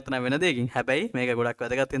පටන් ගත්ත නැහැ වෙන දෙයකින් හැබැයි මේක ගොඩක්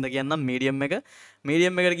වැදගත් හින්දා කියන්නම්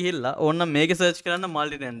මීඩියම් එකට ගිහිල්ලා ඕනනම් මේකේ සර්ච් කරන්න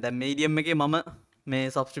මල්ටි ටෙනන්ට් දැන් මීඩියම් එකේ මම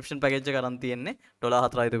මේ සබ්ස්ක්‍රිප්ෂන් පැකේජ් එක අරන් තියෙන්නේ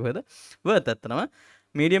 $4යි කොහෙද worth ඇත්තනම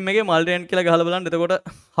medium එකේ multi tenant කියලා ගහලා බලන්න එතකොට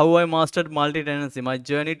how I mastered multi tenancy my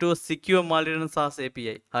journey to secure multi tenant SaaS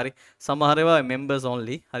API හරි සමහර ඒවා members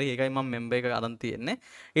only හරි ඒකයි මම member එක අරන් තියෙන්නේ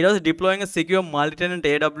ඊට පස්සේ deploying a secure multi tenant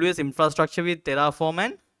AWS infrastructure with Terraform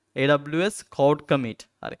and AWS code commit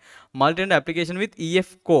හරි multi tenant application with EF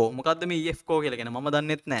core මොකද්ද මේ EF core කියලා කියන්නේ මම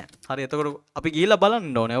දන්නෙත් නැහැ හරි එතකොට අපි ගිහිල්ලා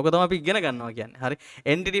බලන්න ඕනේ ඕක තමයි අපි ඉගෙන ගන්නවා කියන්නේ හරි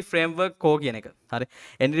entity framework core කියන එක හරි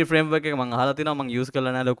entity framework එක මම අහලා තිනවා මම use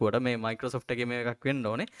කරලා නැහැ ලොකුවට මේ Microsoft එකේ මේ එකක් වෙන්න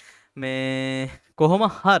ඕනේ මේ කොහොම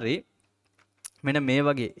හරි මෙන්න මේ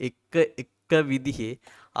වගේ එක විදිහේ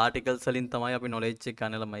ආටිකල්ස් වලින් තමයි අපි knowledge එක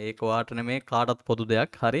ගන්න ළමයි ඒක ඔයාට නෙමෙයි කාටත් පොදු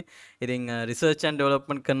දෙයක් හරි ඉතින් research and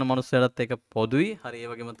development කරන මිනිස්සුන්ටත් ඒක පොදුයි හරි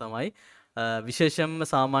ඒ වගේම තමයි විශේෂයෙන්ම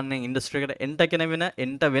සාමාන්‍යයෙන් ඉන්ඩස්ට්‍රි එකට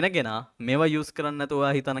එන්ට වෙනගෙන මේවා යූස් කරන්න නැතුව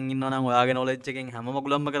ඔයා හිතනන් ඉන්නවා නම් ඔයාගේ knowledge එකෙන් හැම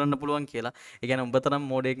මගුලක්ම කරන්න පුළුවන් කියලා. ඒ කියන්නේ උඹ තරම්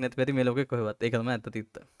මෝඩයෙක් නැති පැති මේ ලෝකේ කොහෙවත්. ඒක තමයි ඇත්ත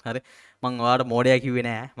තිත්ත. හරි. මම ඔයාට මෝඩයා කිව්වේ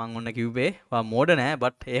නෑ. මම ඔන්න කිව්වේ ඔයා මෝඩ නෑ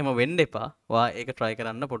බට් එහෙම වෙන්න එපා. ඔයා ඒක try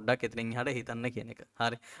කරන්න පොඩ්ඩක් එතනින් එහාට හිතන්න කියන එක.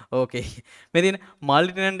 හරි. ඕකේ. මේ තියෙන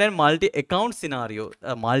multi tenant and multi account scenario.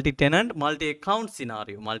 multi tenant multi account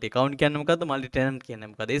scenario. multi account කියන්නේ මොකද්ද? multi tenant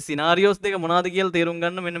කියන්නේ මොකද්ද? ඒ scenarios දෙක මොනවද කියලා තේරුම්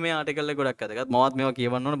ගන්න මෙන්න මේ ආටිකල් එක ගොඩක් වැදගත්. මමත් මේවා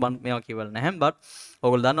කියවන්න ඕන බන් මේවා කියවල නැහැ. බට්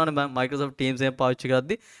ඔයගොල්ලෝ දන්නවනේ Microsoft Teams එක පාවිච්චි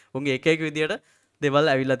කරද්දි උන්ගේ එක විදියට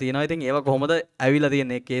දේවල් ඇවිල්ලා තියෙනවා. ඉතින් ඒවා කොහොමද ඇවිල්ලා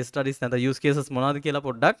තියෙන්නේ? case studies නැත්නම් use cases මොනවද කියලා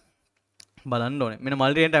පොඩ්ඩක් බලන්න ඕනේ. මෙන්න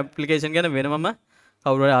multi tenant application ගැන වෙනමම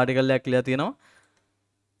කවුරු හරි ආටිකල් එකක් ලියලා තියෙනවා.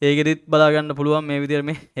 ඒකෙදිත් බලා ගන්න පුළුවන් මේ විදියට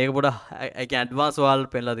මේ ඒක පොඩ ඒ කියන්නේ ඇඩ්වාන්ස් ඔයාලට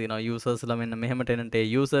පෙන්නලා තියෙනවා users ලා මෙන්න මෙහෙම tenant A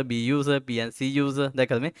user B user P and C user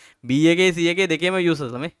දැක්කද මේ B එකේ C එකේ දෙකේම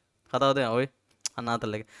users ලා මේ කතාව දෙනවා ඔය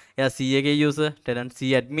අනාතල් එක. එයා C එකේ user tenant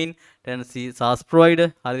C admin tenant C SaaS provider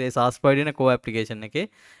හරි ඒ SaaS provider නේ core application එකේ.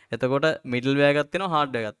 එතකොට middleware එකක් තියෙනවා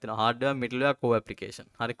hardware එකක් තියෙනවා. hardware middleware core application.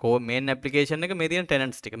 හරි core main application එක මේ තියෙන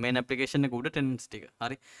tenants ටික. main application එක උඩ tenants ටික.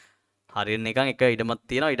 හරි. හරියට නිකන් එක ඉඩමක්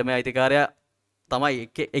තියෙනවා. ඉඩමේ අයිතිකාරයා තමයි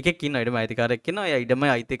එකෙක් ඉන්නවා. ඉඩමේ අයිතිකාරයෙක් ඉන්නවා. එයා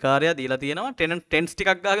ඉඩමේ අයිතිකාරයා දීලා තියෙනවා tenants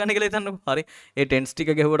ටිකක් ගාගන්න කියලා හිතන්නකෝ. හරි. ඒ tenants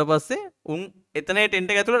ටික ගැහුවට පස්සේ උන් එතන ඒ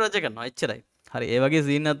tent එක ඇතුළේ රජ කරනවා. එච්චරයි. හරි. ඒ වගේ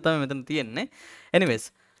scene එකක් තමයි මෙතන තියෙන්නේ.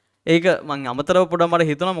 anyways ඒක මං අමතරව පොඩ්ඩක් මට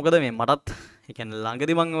හිතුණා මොකද මේ මටත් ඒ කියන්නේ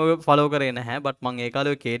ළඟදී මං ඔය ෆලෝ කරේ නැහැ බට් මං ඒ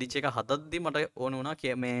කාලේ ඔය KD එක හදද්දි මට ඕන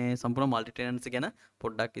වුණා මේ සම්පූර්ණ මල්ටි ටෙනන්සි ගැන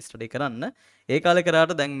පොඩ්ඩක් ස්ටඩි කරන්න. ඒ කාලේ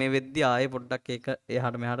කරාට දැන් මේ වෙද්දි ආයේ පොඩ්ඩක් ඒක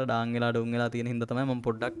එහාට මෙහාට ඩාන් වෙලා ඩුන් වෙලා තියෙන හින්දා තමයි මම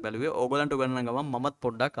පොඩ්ඩක් බැලුවේ. ඕගලන්ට උගන්වන ගමන් මමත්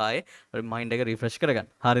පොඩ්ඩක් ආයේ මයින්ඩ් එක රිෆ්‍රෙෂ්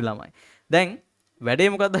කරගන්න. හරි ළමයි. දැන්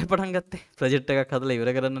වැඩේ මොකක්ද අපි පටන් ගත්තේ? ප්‍රොජෙක්ට් එකක් හදලා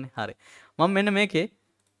ඉවර කරන්නනේ. හරි. මම මෙන්න මේකේ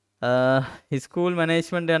ස්කූල්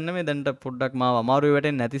මැනේජ්මන්ට් යන්න මේ දැන්ට පොඩ්ඩක් මාව අමාරුවේ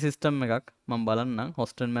වැටෙන්නේ නැති සිස්ටම් එකක් මම බලන්නම්.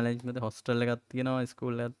 හොස්ටල් මැනේජ්මන්ට් හොස්ටල් එකක් තියෙනවා,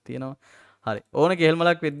 ස්කූල් එකක් තියෙනවා. හරි. ඕන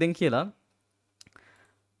කෙල්මලක් වෙද්දෙන් කියලා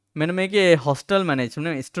මෙන්න මේකේ hostel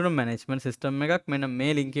management student management system එකක් මෙන්න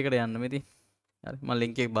මේ ලින්ක් එකට යන්න මෙති. හරි. මම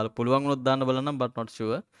ලින්ක් එක පුළුවන් වුණොත් දාන්න බලන්නම් but not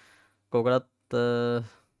sure. කොකටත්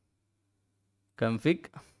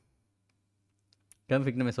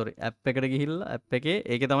config නෙමෙයි sorry app එකට ගිහිල්ලා app එකේ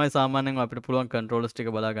ඒකේ තමයි සාමාන්‍යයෙන් අපිට පුළුවන් controllers ටික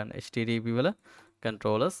බලා ගන්න. HTTP වල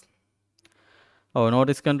controllers. ඔව්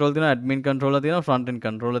notice control තියෙනවා, admin controller තියෙනවා, front end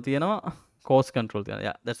controller තියෙනවා, course control තියෙනවා.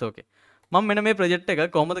 yeah that's okay. මම මෙන්න මේ project එක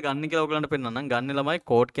කොහොමද ගන්න කියලා ඔයගලන්ට පෙන්නන්නම්. ගන්න ළමයි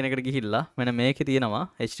code කෙනෙකුට ගිහිල්ලා මෙන්න මේකේ තියෙනවා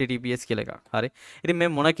https කියලා එකක්. හරි. ඉතින් මේ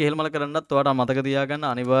මොන කෙහෙල්මල කරන්නත් ඔයාලට මතක තියාගන්න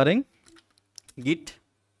අනිවාර්යෙන් git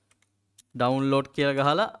download කියලා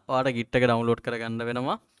ගහලා ඔයාලට git එක download කරගන්න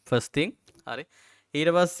වෙනවා first thing. හරි. ඊට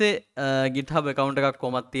පස්සේ GitHub account එකක්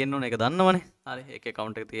කොහොමද තියෙන්න ඕනේ ඒක දන්නවනේ. හරි. ඒක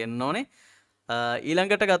account එක තියෙන්න ඕනේ.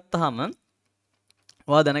 ඊළඟට ගත්තාම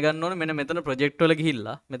ඔයා දැනගන්න ඕනේ මෙන්න මෙතන project වල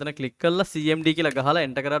ගිහිල්ලා මෙතන click කරලා cmd කියලා ගහලා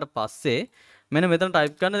enter කරාට පස්සේ මෙන්න මෙතන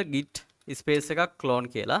type කරන git space එකක් clone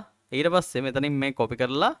කියලා. ඊට පස්සේ මෙතනින් මේ copy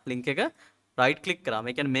කරලා link එක right click කරාම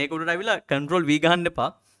ඒ කියන්නේ මේක උඩට ආවිලා control v ගහන්න එපා.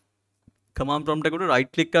 command prompt එකට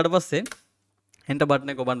right click කරාට පස්සේ enter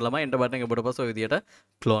button එක ඔබන්න ළමයි enter button එක ඔබට පස්සේ ඔය විදියට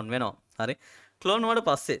clone වෙනවා. හරි. ක්ලෝන් වුණාට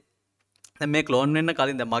පස්සේ දැන් මේ ක්ලෝන් වෙන්න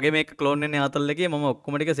කලින් දැන් මගේ මේක ක්ලෝන් වෙන්නේ ආතල් එකේ මම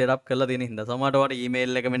ඔක්කොම ටික සෙටප් කරලා තියෙන හින්දා සමහරට ඔයාලට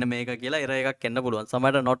ඊමේල් එක මෙන්න මේක කියලා error එකක් එන්න පුළුවන්.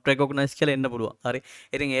 සමහරට not recognized කියලා එන්න පුළුවන්. හරි.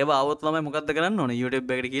 ඉතින් ඒව ආවොත් ළමයි මොකද්ද කරන්න ඕනේ? YouTube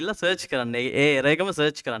එකට ගිහිල්ලා search කරන්න. ඒ error එකම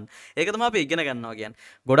search කරන්න. ඒක තමයි අපි ඉගෙන ගන්නවා කියන්නේ.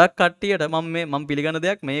 ගොඩක් කට්ටියට මම පිළිගන්න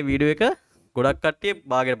දෙයක් මේ වීඩියෝ එක ගොඩක් කට්ටිය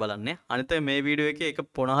බාගෙට බලන්නේ. අනිත් මේ වීඩියෝ එකේ එක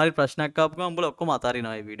පොණහරි ප්‍රශ්නයක් ආපු ගමන් උඹලා ඔක්කොම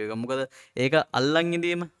අතාරිනවා මේ වීඩියෝ එක. මොකද ඒක අල්ලන්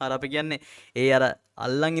ඉඳීම අර අපි කියන්නේ ඒ අර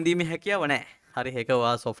අල්ලන් ඉඳීමේ හැකියාව නැහැ. හරි ඒක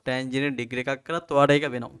ඔයා software engineering degree එකක් කරත් ඔයාට ඒක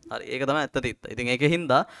වෙනවා. හරි ඒක තමයි ඇත්ත තිත්ත. ඉතින් ඒකෙන්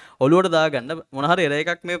හින්දා ඔළුවට දාගන්න මොන හරි error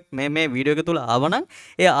එකක් මේ වීඩියෝ එක තුල ආවනම්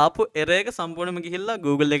ඒ ආපු error එක සම්පූර්ණයෙන්ම ගිහිල්ලා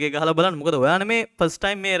Google එකේ ගහලා බලන්න. මොකද ඔයා නෙමේ first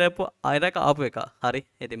time මේ error එක ආපු එක. හරි.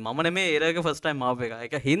 ඉතින් මම නෙමේ error එක first time ආපු එක.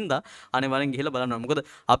 ඒක හින්දා අනිවාර්යෙන් ගිහිල්ලා බලන්න ඕනේ. මොකද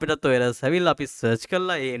අපිටත් ඔය errors ඇවිල්ලා අපි search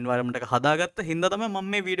කරලා ඒ environment එක හදාගත්ත හින්දා තමයි මම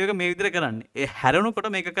මේ වීඩියෝ එක මේ විදිහට කරන්නේ. ඒ හැරෙනකොට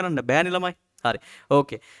මේක කරන්න බෑනේ ළමයි. හරි.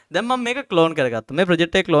 ඕකේ. දැන් මම මේක ක්ලෝන් කරගත්තා. මේ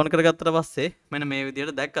ප්‍රොජෙක්ට් එක ක්ලෝන් කරගත්තට පස්සේ මෙන්න මේ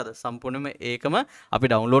විදිහට දැක්කද? සම්පූර්ණයෙන්ම ඒකම අපි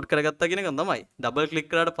ඩවුන්ලෝඩ් කරගත්තා කියන එක තමයි. ඩබල් ක්ලික්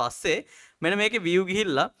කරාට පස්සේ මෙන්න මේකේ view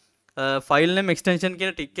ගිහිල්ලා file name extension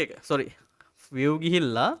කියන ටික් එක. sorry. view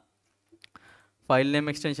ගිහිල්ලා file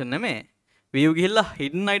name extension නෙමෙයි. view ගිහිල්ලා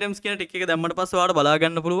hidden items කියන ටික් එක දැම්මට පස්සේ ඔයාලට බලා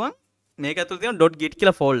ගන්න පුළුවන්. මේක ඇතුළේ තියෙන .git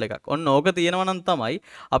කියලා ෆෝල්ඩර් එකක්. ඔන්න ඕක තියෙනවා නම් තමයි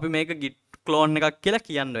අපි මේක git clone එකක් කියලා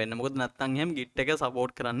කියන්න වෙන්නේ. මොකද නැත්නම් එහෙම git එක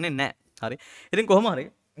support කරන්නේ නැහැ. හරි. ඉතින් කොහොම හරි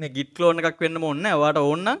මේ git clone එකක් වෙන්නම ඕනේ නැහැ. ඔයාට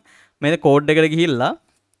ඕන නම් මේ කෝඩ් එකට ගිහිල්ලා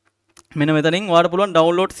මෙන්න මෙතනින් ඔයාට පුළුවන්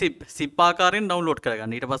download zip ආකාරයෙන් download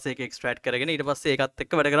කරගන්න. ඊට පස්සේ ඒක extract කරගෙන ඊට පස්සේ ඒකත්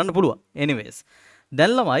එක්ක වැඩ කරන්න පුළුවන්. anyways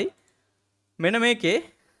දැන් ළමයි මෙන්න මේකේ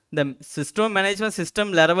දැන් system management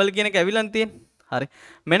system Laravel කියන එක ඇවිල්ලා තියෙන්නේ. හරි.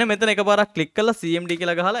 මෙන්න මෙතන එකපාරක් ක්ලික් කරලා cmd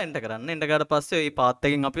කියලා ගහලා enter කරන්න. enter කරාට පස්සේ මේ path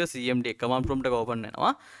එකෙන් අපිව cmd command prompt එක open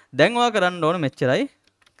වෙනවා. දැන් ඔයා කරන්න ඕන මෙච්චරයි.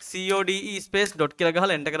 code space dot කියලා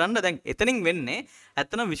ගහලා enter කරන්න. දැන් එතනින් වෙන්නේ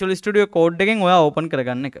ඇත්තම Visual Studio Code එකෙන් ඔයා open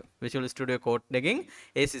කරගන්න එක. Visual Studio Code එකෙන්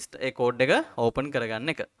ඒ code එක open කරගන්න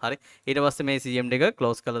එක. හරි. ඊට පස්සේ මේ cmd එක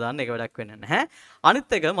close කරලා දාන්න. ඒක වැඩක් වෙන්නේ නැහැ.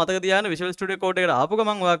 අනිත් එක මතක තියාගන්න Visual Studio Code එකට ආපු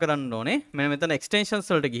ගමන් ඔයා කරන්න ඕනේ මෙන්න මෙතන extensions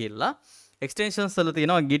වලට ගිහිල්ලා extensions වල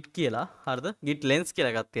තියෙනවා git කියලා. හරිද? git lens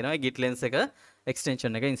කියලා එකක් තියෙනවා. git lens එක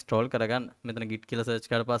extension එක install කරගන්න. මෙතන git කියලා search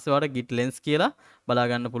කරලා පස්සේ ඔයාලට git lens කියලා බලා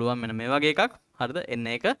ගන්න පුළුවන් මෙන්න මේ වගේ එකක්. හරිද? එන්න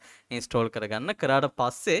එක install කරගන්න. කරාට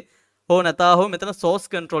පස්සේ හෝ නැතා හෝ මෙතන source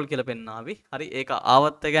control කියලා පෙන්නාවි. හරි. ඒක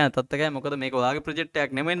ආවත් එකයි නැතත් එකයි. මොකද මේක ඔයාගේ project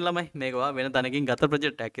එකක් නෙමෙයි ළමයි. මේක ඔයා වෙන තැනකින් ගත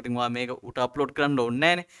project එකක්. ඉතින් ඔයා මේක උට upload කරන්න ඕනේ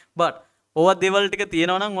නැහනේ. but ඕවා දේවල් ටික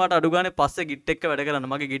තියෙනවා නම් ඔයාට අඩු ගානේ පස්සේ Git එක වැඩ කරන්න.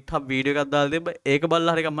 මගේ GitHub වීඩියෝ එකක් දාලා තිබ්බ. ඒක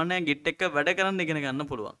බලලා හරි කමන්නේ නැහැ. Git එක වැඩ කරන්න ඉගෙන ගන්න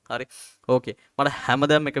පුළුවන්. හරි. ඕකේ. මට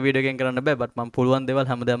හැමදාම එක වීඩියෝ එකකින් කරන්න බෑ. බට් මම පුළුවන් දේවල්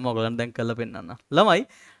හැමදාම ඔයගලන්ට දැන් කරලා පෙන්නන්න. ළමයි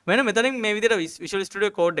මෙන්න මෙතනින් මේ විදිහට Visual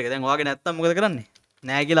Studio Code එක. දැන් ඔයාගේ නැත්තම් මොකද කරන්නේ?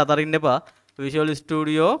 නෑ කියලා අතරින්න එපා. Visual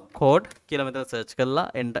Studio Code කියලා මෙතන search කරලා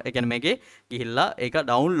enter ඒ කියන්නේ මේකේ ගිහිල්ලා ඒක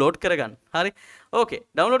download කරගන්න. හරි. ඕකේ.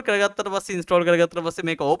 download කරගත්තට පස්සේ install කරගත්තට පස්සේ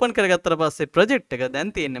මේක open කරගත්තට පස්සේ project එක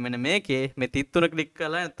දැන් තියෙන්නේ මෙන්න මේකේ මේ 33 click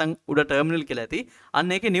කරලා නැත්නම් උඩ terminal කියලා ඇති.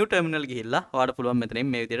 අන්න ඒකේ new terminal ගිහිල්ලා ඔයාලට පුළුවන්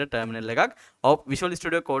මෙතනින් මේ විදිහට terminal එකක් Visual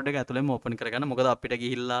Studio Code එක ඇතුළෙන්ම open කරගන්න. මොකද අපිට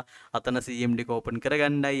ගිහිල්ලා අතන CMD එක open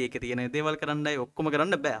කරගන්නයි ඒකේ තියෙන දේවල් කරන්නයි ඔක්කොම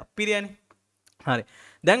කරන්න බෑ. අපිරියනේ. හරි.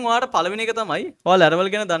 දැන් ඔයාට පළවෙනි එක තමයි ඔයා Laravel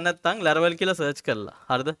ගැන දන්නේ නැත්නම් Laravel කියලා search කරලා.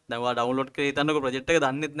 හරිද? දැන් ඔයා download කරේ හිතන්නකො project එක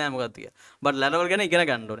දන්නෙත් නැහැ මොකක්ද කියලා. but Laravel ගැන ඉගෙන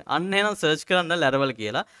ගන්න ඕනේ. අන්න එහෙනම් search කරන්න Laravel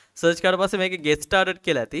කියලා. search කරලා පස්සේ මේකේ get started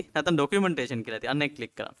කියලා ඇති. නැත්නම් documentation කියලා ඇති. අන්න ඒක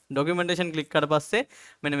click කරන්න. documentation click කරලා පස්සේ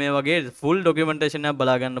මෙන්න මේ වගේ full documentation එකක්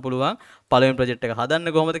බලා ගන්න පුළුවන්. පළවෙනි project එක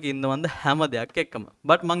හදන්න කොහොමද කියනවන්ද හැම දෙයක් එක්කම.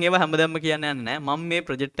 but මම ඒවා හැමදේම කියන්නේ නැහැ. මම මේ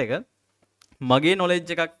project එක මගේ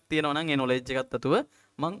knowledge එකක් තියෙනවා නම් ඒ knowledge එකත් අතුව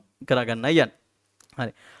මම කරගන්නයි යන්නේ.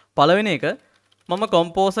 හරි. පළවෙනි එක මම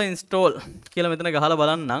composer install කියලා මෙතන ගහලා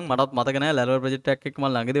බලන්නම්. මටත් මතක නැහැ Laravel project එකක් එක්ක මම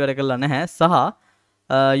ළඟදී වැඩ කරලා නැහැ.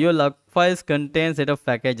 සහ your log files contain set of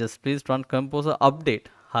packages. Please run composer update.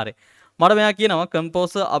 හරි. මට මෙයා කියනවා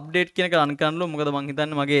composer update කියන එක run කරන්නලු. මොකද මං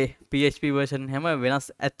හිතන්නේ මගේ PHP version හැම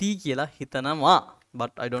වෙනස් ඇති කියලා හිතනවා.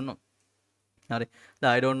 but I don't know. හරි.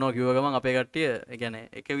 දැන් I don't know කිව්ව ගමන් අපේ කට්ටිය ඒ කියන්නේ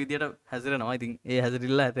එක විදියට හැසිරෙනවා. ඉතින් ඒ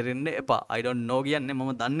හැසිරිල්ල හැතෙරෙන්න එපා. I don't know කියන්නේ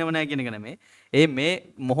මම දන්නේම නැහැ කියන එක නෙමෙයි. මේ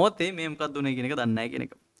මොහොතේ මේ මොකක්ද උනේ කියන එක දන්නේ නැහැ කියන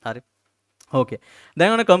එක. හරි. ඕකේ.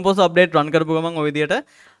 දැන් ඔන්න composer update run කරපුව ගමන් ওই විදියට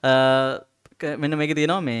මෙන්න මේකේ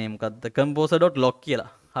තියෙනවා මේ මොකද්ද composer.log කියලා.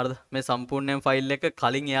 හරිද? මේ සම්පූර්ණයෙන් ෆයිල් එක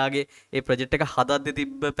කලින් එයාගේ ඒ ප්‍රොජෙක්ට් එක හදද්දී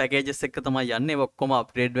තිබ්බ පැකේජස් එක තමයි යන්නේ. ඒක ඔක්කොම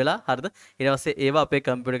අප්ග්‍රේඩ් වෙලා හරිද? ඊට පස්සේ ඒවා අපේ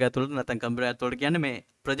කම්පියුටර් එක ඇතුළට නැත්නම් කම්පියුටර් ඇතුළට කියන්නේ මේ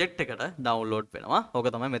ප්‍රොජෙක්ට් එකට ඩවුන්ලෝඩ් වෙනවා. ඕක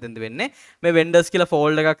තමයි මෙතෙන්ද වෙන්නේ. මේ vendors කියලා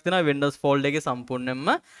ෆෝල්ඩර් එකක් තියෙනවා. vendors ෆෝල්ඩර් එකේ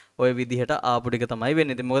සම්පූර්ණයෙන්ම ওই විදිහට ආපු ටික තමයි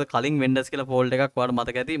වෙන්නේ. ඉතින් මොකද කලින් vendors කියලා ෆෝල්ඩර් එකක් ඔයාලට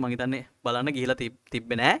මතක ඇති. මම හිතන්නේ බලන්න ගිහිලා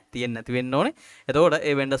තිබ්බේ නැහැ. තියෙන්නේ නැති වෙන්න ඕනේ. එතකොට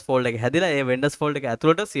ඒ vendors ෆෝල්ඩර් එක හැදිලා ඒ vendors ෆෝල්ඩර් එක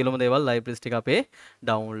ඇතුළට සියලුම දේවල් libraries ටික අපේ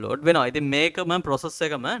ඩවුන්ලෝඩ් වෙනවා. ඉතින් මේකම process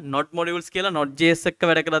එකම not modules කියලා not.js එක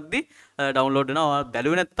වැඩ කරද්දී ඩවුන්ලෝඩ් වෙනවා. ඔයාලා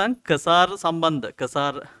බැලුවේ නැත්නම් කසාර සම්බන්ධ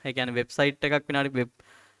කසාර ඒ කියන්නේ වෙබ්සයිට් එකක් විනාඩි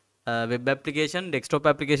web application desktop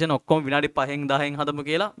application ඔක්කොම විනාඩි 5න් 10න් හදමු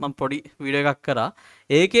කියලා මම පොඩි වීඩියෝ එකක් කරා.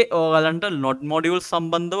 ඒකේ ඔයාලන්ට not modules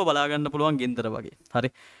සම්බන්ධව බලා ගන්න පුළුවන් ගින්දර වගේ. හරි.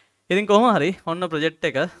 ඉතින් කොහොම හරි ඔන්න project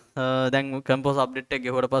එක දැන් composer update එක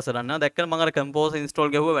ගෙවුවට පස්සේ රන් වෙනවා. දැක්කම මම අර composer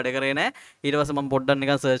install ගෙවුවා වැඩ කරේ නැහැ. ඊට පස්සේ මම පොඩ්ඩක්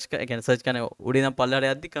නිකන් search කියන්නේ search කරන්නේ උඩින් නම්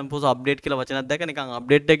පල්ලෙහාට යද්දි composer update කියලා වචනයක් දැක්ක නිකන්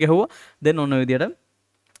update එක ගෙවුවා. then ඔන්න ඔය විදියට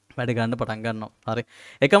වැඩ ගන්න පටන් ගන්නවා. හරි.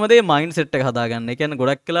 එකම දේ මයින්ඩ් සෙට් එක හදාගන්න. ඒ කියන්නේ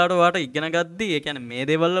ගොඩක් වෙලාවට ඔයාලට ඉගෙන ගද්දි ඒ කියන්නේ මේ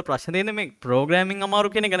දේවල් වල ප්‍රශ්න තියෙන්නේ මේ ප්‍රෝග්‍රෑමින්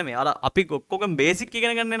අමාරු කියන එක නෙමෙයි. අර අපි ඔක්කොගම බේසික්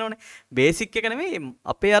ඉගෙන ගන්න වෙනවනේ. බේසික් එක නෙමෙයි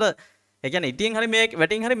අපේ අර ඒ කියන්නේ ඉතින් හරි මේක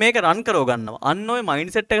වැටින් හරි මේක රන් කරව ගන්නවා. අන්න ඔය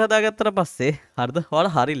මයින්ඩ් සෙට් එක හදාගත්තට පස්සේ හරිද?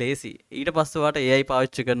 ඔයාලා හරි ලේසි. ඊට පස්සේ ඔයාලට AI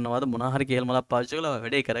පාවිච්චි කරනවාද මොනවා හරි කේල් මලක් පාවිච්චි කරලා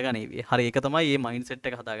වැඩේ කරගනීවි. හරි ඒක තමයි මේ මයින්ඩ් සෙට්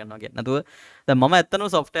එක හදාගන්නවා කියන්නේ. නැතුව දැන් මම ඇත්තටම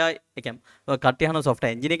software ඒ කියන්නේ කට්ටිය අහන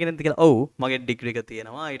software engineer කෙනෙක්ද කියලා. ඔව් මගේ ඩිග්‍රී එක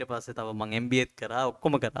තියෙනවා. ඊට පස්සේ තව මම MBAත් කරා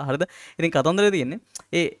ඔක්කොම කරා. හරිද? ඉතින් කතන්දරේ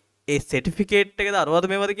තියෙන්නේ ඒ සර්ටිෆිකේට් එකද අරවද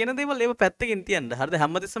මේවද කියන දේවල් ඒව පැත්තකින් තියන්න. හරිද?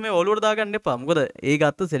 හැමතිස්සෙම මේ ඔලුවට දාගන්න එපා. මොකද ඒ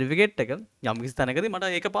ගත්ත සර්ටිෆිකේට් එක යම් කිසි තැනකදී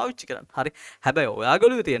මට ඒක පාවිච්චි කරන්න. හරි. හැබැයි ඔයාගේ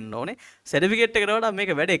ඔළුවේ තියෙන්න ඕනේ සර්ටිෆිකේට් එකට වඩා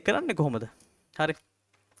මේක වැඩේ කරන්නේ කොහොමද? හරි.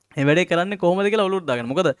 මේ වැඩේ කරන්නේ කොහොමද කියලා ඔලුවට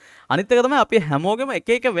දාගන්න. මොකද අනිත් එක තමයි අපි හැමෝගෙම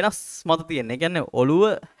එක එක වෙනස් මත තියෙන්නේ. ඒ කියන්නේ ඔලුව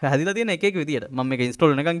හැදිලා තියෙන එක එක විදියට. මම මේක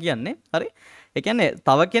ඉන්ස්ටෝල් වෙනකන් කියන්නේ. හරි. ඒ කියන්නේ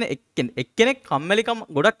තව එක්කෙනෙක් කම්මැලිකම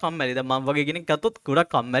ගොඩක් කම්මැලි. දැන් මම වගේ කෙනෙක් ගත්තොත්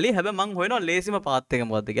ගොඩක් කම්මැලි. හැබැයි මම හොයනවා ලේසිම පාත් එක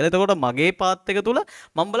මොකද්ද කියලා. එතකොට මගේ පාත් එක තුල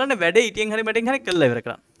මම බලන්නේ වැඩේ ඉටියෙන් හරි මැටින් හරි කරලා ඉවර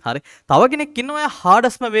කරන්න. හරි. තව කෙනෙක් ඉන්නවා එයා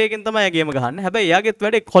හાર્ඩස්ම වේගෙන් තමයි එයා ගේම ගහන්නේ. හැබැයි එයාගෙත්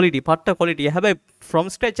වැඩේ quality, පට්ට quality. හැබැයි from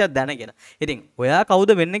scratch එක දැනගෙන. ඉතින් ඔයා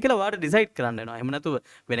කවුද වෙන්නේ කියලා ඔයාට decide කරන්න වෙනවා. එහෙම නැතුව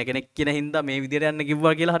වෙන කෙනෙක් කියන හින්දා මේ විදියට යන්න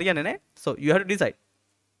කිව්වා කියලා හරියන්නේ නැහැ. So you have to decide.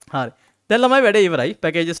 හරි. දැන් ළමයි වැඩේ ඉවරයි.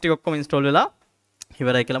 packages ටික ඔක්කොම install වෙලා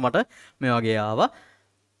ඉවරයි කියලා මට මේ වගේ ආවා.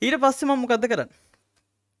 ඊට පස්සේ මම මොකද්ද කරන්නේ?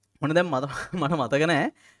 මොන දැන් මට මතක නැහැ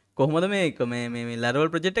කොහොමද මේ Laravel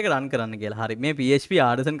project එක run කරන්න කියලා. හරි. මේ PHP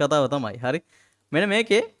artisan කතාව තමයි. හරි. මෙන්න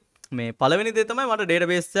මේකේ මේ පළවෙනි දේ තමයි මට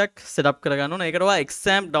database එකක් setup කරගන්න ඕන. ඒකට ඔයා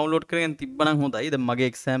exam download කරගෙන තිබ්බනම් හොඳයි. දැන් මගේ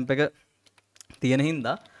exam එක තියෙන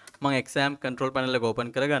හින්දා මම exam control panel එක open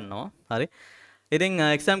කරගන්නවා. හරි. ඉතින්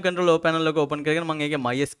exam control panel එක open කරගෙන මම ඒකේ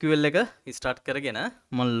MySQL එක start කරගෙන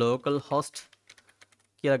මම local host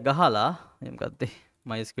කියලා ගහලා මොකක්ද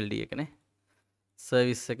MySQL D එකනේ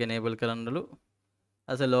service එක enable කරන්නලු.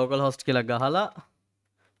 as a localhost කියලා ගහලා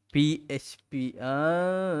php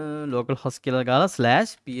localhost කියලා ගහලා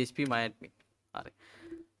 /php myadmin. හරි.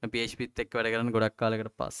 මම php ත් එක්ක වැඩ කරන ගොඩක්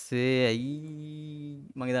කාලයකට පස්සේ ඇයි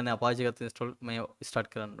මම හිතන්නේ apache එකත් install මේ start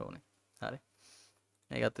කරන්න ඕනේ. හරි.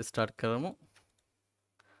 මේකත් start කරමු.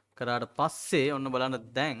 කරාට පස්සේ ඔන්න බලන්න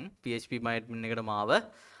දැන් php myadmin එකට මාව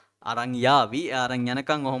අරන් යාවි. අරන්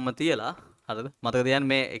යනකම් ඔහොම තියලා හරිද? මතක තියාගන්න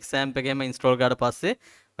මේ exam එකේම install කරාට පස්සේ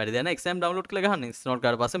වැඩි දැන exam download කරලා ගහන්න. install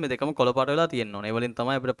කරාට පස්සේ මේ දෙකම කොළ පාට වෙලා තියෙන්න ඕනේ. ඒ වලින්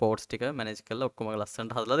තමයි අපිට ports ටික manage කරලා ඔක්කොම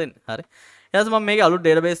ලස්සනට හදලා දෙන්නේ. හරි. ඊට පස්සේ මම මේකේ අලුත්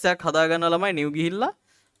database එකක් හදා ගන්නවා ළමයි new ගිහිල්ලා.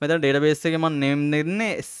 මෙතන database එකේ මම name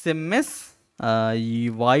දෙන්නේ SMS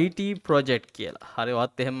YT project කියලා. හරි.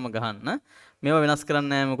 වත් එහෙමම ගහන්න. මේවා වෙනස් කරන්න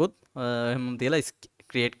නෑ මොකුත්. එහෙමම තියලා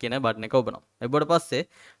create කියන බටන් එක ඔබනවා. එබ්බට පස්සේ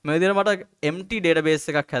මේ විදිහට මට empty database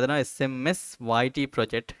එකක් හැදෙනවා SMS YT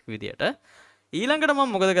project විදියට. ඊළඟට මම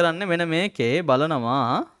මොකද කරන්නේ මෙන්න මේකේ බලනවා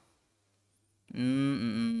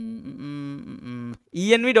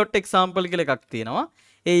env.example කියලා එකක් තියෙනවා.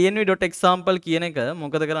 ඒ env.example කියන එක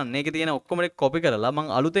මොකද කරන්නේ? ඒකේ තියෙන ඔක්කොම ටික copy කරලා මම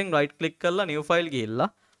අලුතෙන් right click කරලා new file ගිහිල්ලා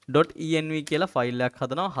 .env කියලා ෆයිල් එකක්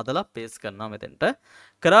හදනවා. හදලා paste කරනවා මෙතෙන්ට.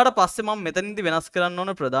 කරාට පස්සේ මම මෙතනින්දි වෙනස් කරන්න ඕන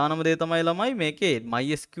ප්‍රධානම දේ තමයි ළමයි මේකේ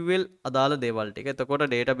MySQL අදාළ දේවල් ටික. එතකොට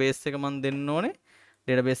database එක මම දෙන්න ඕනේ.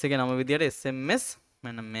 database එකේ නම විදියට SMS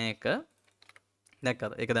මෙන්න මේක.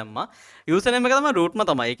 දැක්කද? ඒක දැම්මා. username එක තමයි root ම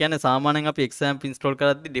තමයි. ඒ කියන්නේ සාමාන්‍යයෙන් අපි XAMPP install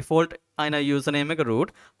කරද්දී default අයන username එක root,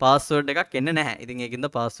 password එකක් එන්නේ නැහැ. ඉතින් ඒකින්ද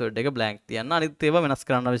password එක blank තියන්න. අනිත් ඒවා වෙනස්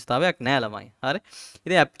කරන්න අවශ්‍යතාවයක් නැහැ ළමයි. හරි.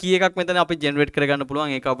 ඉතින් app key එකක් මෙතන අපි generate කරගන්න පුළුවන්.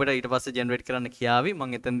 ඒක අපිට ඊට පස්සේ generate කරන්න කියාවි.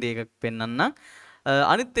 මම එතනදී ඒක පෙන්නන්නම්.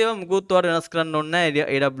 අනිත් ඒවා මුකුත් ඔයාලා වෙනස් කරන්න ඕනේ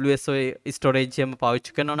නැහැ. AWS ඔය storage එකම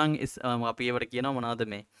පාවිච්චි කරනවා නම් අපි ඒවට කියනවා මොනවද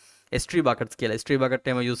මේ S3 buckets කියලා. S3 bucket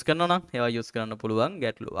එකම use කරනවා නම් ඒවා use කරන්න පුළුවන්.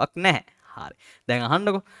 ගැටලුවක් නැහැ. හරි. දැන්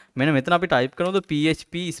අහන්නකෝ. මෙන්න මෙතන අපි type කරනවද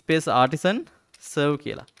php space artisan serve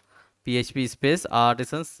කියලා. php space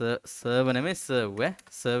artisan serve නෙමෙයි serve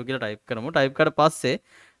serve කියලා type කරමු. type කරලා පස්සේ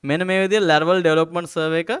මෙන්න මේ විදිහට Laravel development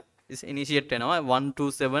server එක initiate වෙනවා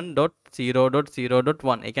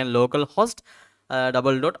 127.0.0.1. ඒ කියන්නේ local host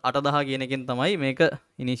 $.8000 කියන එකෙන් තමයි මේක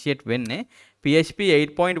initiate වෙන්නේ. php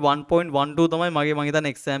 8.1.12 තමයි මම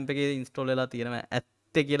හිතන්නේ exam එකේ install වෙලා තියෙනවා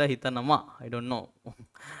ඇත්තේ කියලා හිතනවා. I don't know.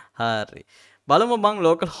 හරි. බලමු මං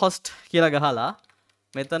local host කියලා ගහලා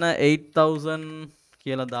මෙතන 8000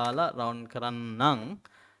 කියලා දාලා round කරන්නම්.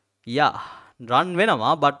 යා run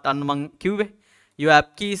වෙනවා but අන්න මං කිව්වේ your app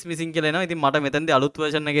key is missing කියලා එනවා. ඉතින් මට මෙතනදී අලුත්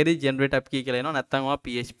version එකේදී generate app key කියලා එනවා. නැත්නම් ඔයා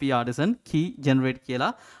php artisan key generate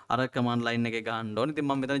කියලා අර command line එකේ ගහන්න ඕනේ. ඉතින්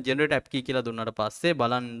මම මෙතන generate app key කියලා දුන්නාට පස්සේ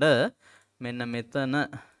බලන්න මෙන්න මෙතන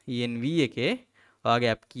env එකේ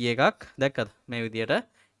ඔයාගේ app key එකක් දැක්කද? මේ විදියට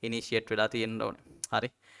initiate වෙලා තියෙන්න ඕනේ. හරි.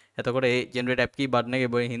 එතකොට ඒ generate app key button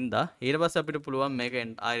එකේ බොයි හින්දා ඊට පස්සේ අපිට පුළුවන් මේක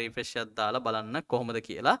refresh එකක් දාලා බලන්න කොහොමද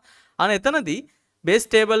කියලා. අනේ එතනදී base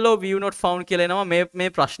table of view not found කියලා එනවා. මේ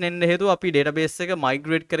ප්‍රශ්නෙන්න හේතුව අපි database එක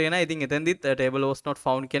migrate කරේ නැහැ. ඉතින් එතෙන්දිත් table was not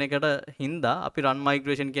found කියන එකට හින්දා අපි run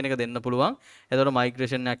migration කියන එක දෙන්න පුළුවන්. එතකොට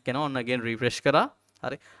migration එකක් එනවා. ඔන්න again refresh කරා.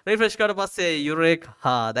 හරි. refresh කරලා පස්සේ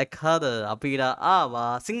Eureka දැක්කද අපිට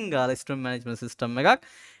ආවා Sinhala stream management system එකක්.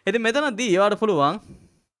 ඉතින් මෙතනදී ඔයාලට පුළුවන්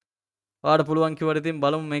කිව්වට ඉතින්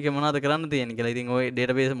බලමු මේකේ මොනවද කරන්න තියෙන්නේ කියලා. ඉතින් ওই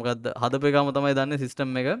database මොකද්ද හදපු එකම තමයි දන්නේ system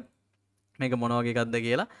එක මේක මොන වගේ එකක්ද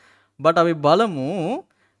කියලා. but අපි බලමු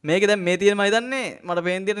මේක දැන් මේ තියෙන මම හිතන්නේ මට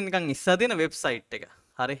පේන විදිහට නිකන් ඉස්සලා තියෙන වෙබ්සයිට් එක.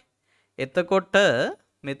 හරි. එතකොට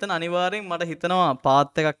මෙතන අනිවාර්යෙන් මට හිතනවා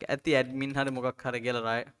path එකක් ඇති admin හරි මොකක් හරි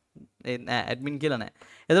කියලා නෑ admin කියලා නෑ.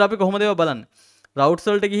 එතකොට අපි කොහොමද ඒවා බලන්නේ? routes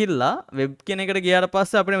වලට ගිහිල්ලා web කියන එකට ගියාට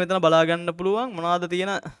පස්සේ අපිට මෙතන බලා ගන්න පුළුවන් මොනවද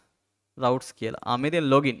තියෙන routes කියලා. මේ තියෙන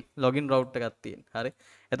login route එකක් තියෙන. හරි.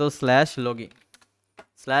 එතකොට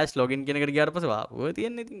 /login කියන එකට ගියාට පස්සේ ඔය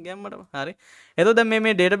තියෙන්නේ ඉතින් ගැම්මටම. හරි. එතකොට දැන්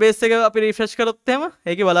මේ database එක අපි refresh කරොත් එහෙම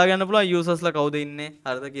ඒකේ බලා ගන්න පුළුවන් usersලා කවුද ඉන්නේ.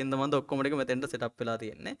 හරිද කියන දමන්ද ඔක්කොම ටික මෙතෙන්ට setup වෙලා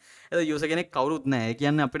තියෙන්නේ. එතකොට user කෙනෙක් කවුරුත් නැහැ. ඒ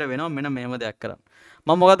කියන්නේ අපිට වෙනවා මෙන්න මේම දෙයක් කරන්න.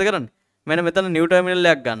 මම මොකද කරන්නේ? මෙන්න මෙතන new terminal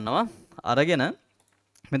එකක් ගන්නවා. අරගෙන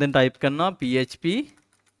මෙතෙන් type කරනවා php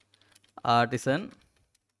artisan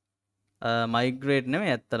migrate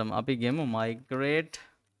නෙමෙයි ඇත්තටම අපි ගෙමු migrate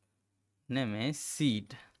නෙමෙයි seed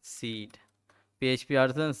php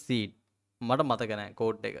artisan seed මට මතක නැහැ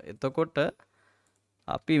කෝඩ් එක. එතකොට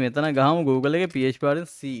අපි මෙතන ගහමු Google එකේ php artisan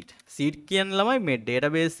seed කියන්නේ ළමයි මේ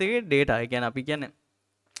database එකේ data. ඒ කියන්නේ අපි කියන්නේ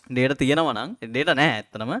data තියෙනවා නම් data නැහැ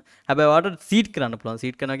ඇත්තටම. හැබැයි ඔයාලට seed කරන්න පුළුවන්.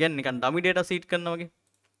 seed කරනවා කියන්නේ නිකන් dummy data seed කරනවා වගේ.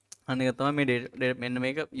 අන්න ඒක තමයි මේ මෙන්න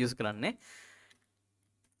මේක use කරන්නේ.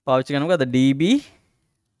 පාවිච්චි කරනකොට db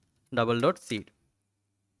double.seed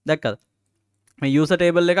දැක්කද? මේ user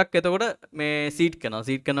table එකක් එතකොට මේ seed කරනවා.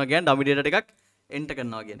 seed කරනවා කියන්නේ dummy data ටිකක් එන්ටර්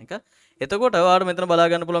කරනවා කියන එක. එතකොට ඔයාලට මෙතන බලා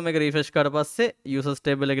ගන්න පුළුවන් මේක රිෆ්‍රෙෂ් කරලා පස්සේ users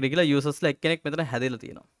table එකට ගිහලා usersලා එක්කෙනෙක් මෙතන හැදෙලා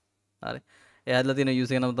තියෙනවා. හරි. ඒ හැදලා තියෙන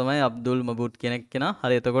user එක නම තමයි අබ්දුල් මබූට් කෙනා.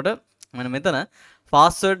 හරි. එතකොට මෙන්න මෙතන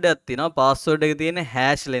password එකක් තියෙනවා. password එක තියෙන්නේ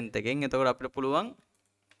hash length එකෙන්. එතකොට අපිට පුළුවන්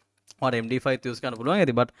or MD5 use කරන්න පුළුවන්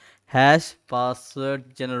ඇති but hash password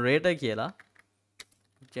generator කියලා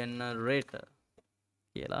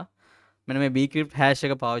මෙන්න මේ bcrypt hash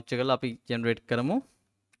එක පාවිච්චි කරලා අපි generate කරමු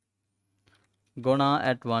gonna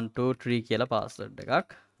at 123 කියලා password එකක්.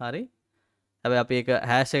 හරි. හැබැයි අපි ඒක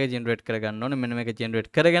hash එක generate කරගන්න ඕනේ. මෙන්න මේක generate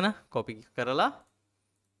කරගෙන copy කරලා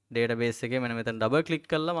database එකේ මෙන්න මෙතන double click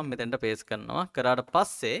කරලා මම මෙතනට paste කරනවා. කරාට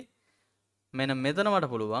පස්සේ මෙන්න මෙතන මට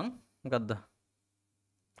පුළුවන් මොකද්ද?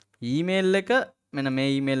 ඊමේල් එක මෙන්න මේ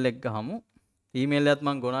ඊමේල් එක ගහමු. ඊමේල් එකත්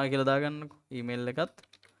මම ගොනා කියලා දාගන්නකො. ඊමේල් එකත්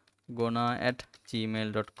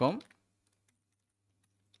gona@gmail.com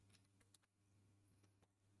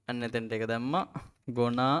අන්න එතෙන්ට එක දැම්මා.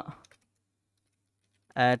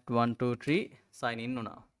 gona@123 sign in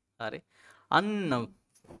වුණා. හරි. අන්න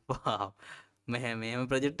wow. මෙහෙම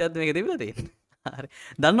ප්‍රොජෙක්ට් එකක් මේක තිබිලා තියෙන්නේ. හරි.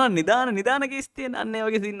 දන්නවා නිදාන කේස් තියෙන අන්න ඒ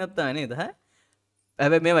වගේ සීන් නැත්තම නේද?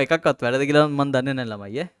 හැබැයි මේවා එකක්වත් වැරදි කියලා මම දන්නේ නැහැ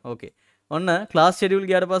ළමයි ඕකේ. ඔන්න ක්ලාස් ෂෙඩියුල්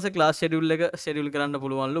ගියාට පස්සේ ක්ලාස් ෂෙඩියුල් එක ෂෙඩියුල් කරන්න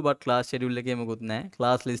පුළුවන්ලු බට් ක්ලාස් ෂෙඩියුල් එකේ මොකුත් නැහැ.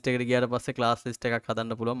 ක්ලාස් ලිස්ට් එකට ගියාට පස්සේ ක්ලාස් ලිස්ට් එකක්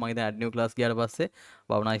හදන්න පුළුවන්. මම ඉතින් ඇඩ් නිව් ක්ලාස් ගියාට පස්සේ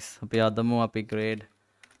wow nice. අපි අදමු අපි grade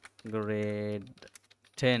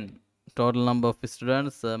 10 total number of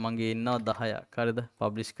students මගේ ඉන්නවා 10ක්. හරිද?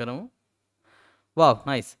 පබ්ලිෂ් කරමු. wow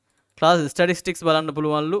nice. ක්ලාස් statistics බලන්න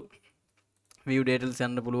පුළුවන්ලු. view details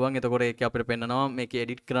යන්න පුළුවන්. එතකොට ඒක අපිට පෙන්නනවා මේක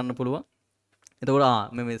edit කරන්න පුළුවන්. එතකොට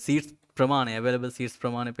මේ seats ප්‍රමාණය available seats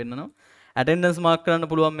ප්‍රමාණය පෙන්නනවා. attendance mark කරන්න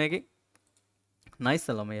පුළුවන් මේකේ. nice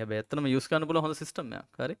ළමයි. හැබැයි ඇත්තටම use කරන්න පුළුවන් හොඳ system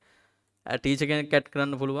එකක්. හරි. teacher කෙනෙක් add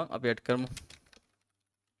කරන්න පුළුවන්. අපි add කරමු.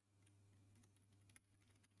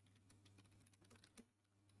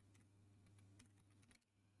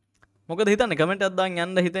 මොකද හිතන්නේ කමෙන්ට් එකක් දාන්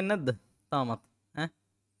යන්න හිතෙන්නේ නැද්ද? තාමත් ඈ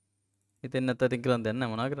හිතෙන්නේ නැත්නම් ඉතින් කරන් දෙන්න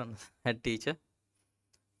මොනා කරන්නද? head teacher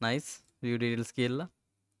nice view details කියලා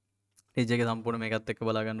teacher එකේ සම්පූර්ණ මේකත් එක්ක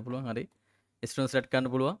බලා ගන්න පුළුවන්. හරි. student select කරන්න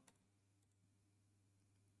පුළුවන්.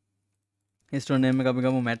 student name එක අපි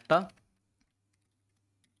ගමු මැට්ටා.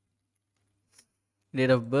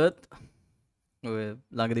 date of birth ඔය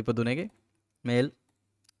ළඟදී ඉපදුන එකේ male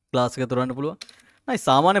class එක තුරන්න පුළුවන්. nice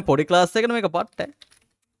සාමාන්‍ය පොඩි class එකකට මේක පට්ටයි.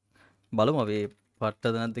 බලමු අපි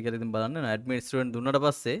පට්ටද නැද්ද කියලා ඉතින් බලන්න. admin student දුන්නාට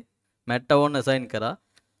පස්සේ මැට්ටා ඕන assign කරා.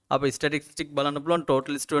 අපි statistic බලන්න පුළුවන්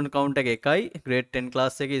total student count එක එකයි. grade 10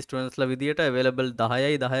 class එකේ students ලා විදියට available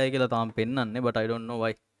 10යි කියලා තාම පෙන්වන්නේ but I don't know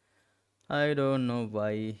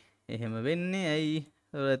why එහෙම වෙන්නේ ඇයි?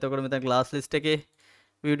 එතකොට මෙතන class list එකේ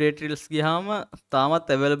view details ගියාම තාමත්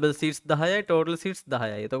available seats 10යි total seats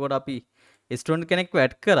 10යි. එතකොට අපි student කෙනෙක්ව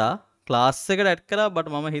add කරා class එකට add කරා but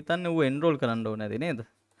මම හිතන්නේ ඌ enroll කරන්න ඕනේ නැති නේද?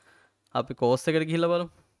 අපි course එකට ගිහිල්ලා බලමු.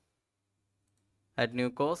 add new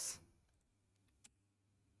course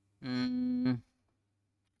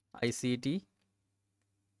ICT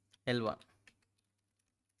L1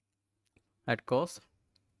 add course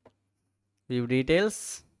view details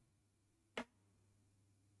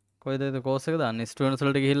කොයිද ඒ course එක දාන්නේ students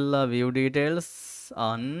වලට ගිහිල්ලා view details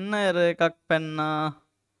අන්න error එකක් පැන්නා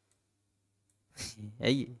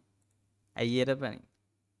ඇයි error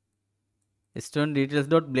පැන්නේ student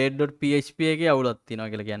details.blade.php එකේ අවුලක්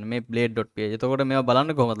තියෙනවා කියලා කියන්නේ මේ blade.php. එතකොට මේවා බලන්න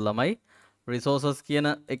කොහොමද ළමයි? resources කියන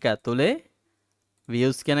එක ඇතුලේ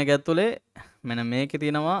views කියන එක ඇතුලේ මෙන්න මේකේ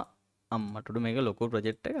තියෙනවා අම්මටුඩු මේක ලොකු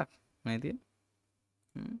ප්‍රොජෙක්ට් එකක් මේ තියෙන්නේ.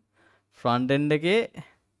 front end එකේ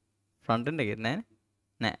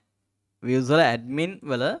නෑ. views වල admin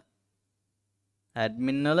වල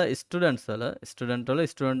student වල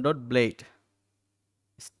student.blade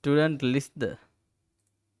student list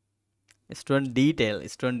student detail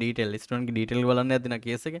බලන්න යදින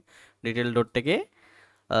කේස් එක detail dot එකේ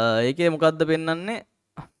ඒකේ මොකද්ද පෙන්වන්නේ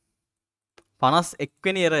 51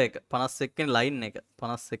 වෙනි error එක 51 වෙනි line එක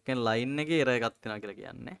 51 වෙනි line එකේ error එකක් තියෙනවා කියලා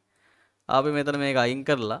කියන්නේ. අපි මෙතන මේක අයින්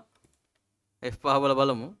කරලා F5 වල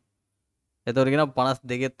බලමු. එතකොට කියනවා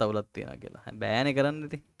 52 ත් අවුලක් තියෙනවා කියලා. බෑනේ කරන්න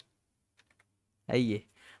ඉතින්. ඇයි ඒ?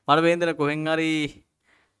 මට වෙන්දෙන කොහෙන් හරි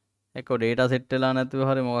එක්ක data set වෙලා නැතුව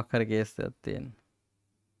හරි මොකක් හරි කේස් එකක් තියෙනවා.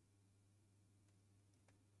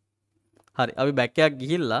 හරි අපි back එකක්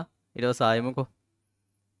ගිහිල්ලා ඊට පස්සේ ආයෙමකෝ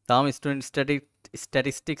තාම student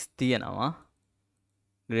statistics තියෙනවා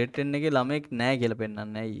grade 10 එකේ ළමෙක් නැහැ කියලා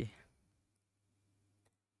පෙන්නන්නේ ඇයි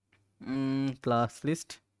class list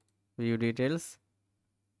view details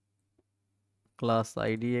class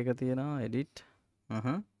id එක තියෙනවා edit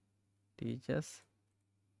teachers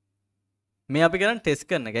මේ අපි කරන්නේ ටෙස්ට්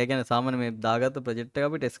කරන එක. ඒ කියන්නේ සාමාන්‍ය මේ දාගත්ත ප්‍රොජෙක්ට් එක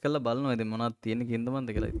අපි ටෙස්ට් කරලා බලනවා. ඉතින් මොනවද තියෙන්නේ කින්ද මන්ද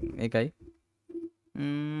කියලා. ඉතින් ඒකයි.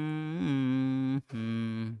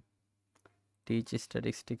 ටීච්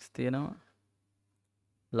ස්ටැටිස්ටික්ස් තියෙනවා.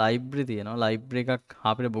 ලයිබ්‍රරි තියෙනවා. ලයිබ්‍රරි එකක්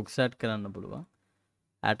අපිට බුක්ස් ඇඩ් කරන්න පුළුවන්.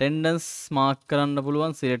 ඇටෙන්ඩන්ස් මාක් කරන්න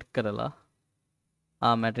පුළුවන් සිලෙක්ට් කරලා.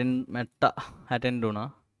 මැට්ටා ඇටෙන්ඩ් වුණා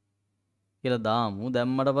කියලා දාමු.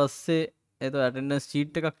 දැම්මට පස්සේ එතකොට ඇටෙන්ඩන්ස්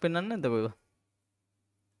ෂීට් එකක් පෙන්වන්නේ නැද්ද කොහෙද?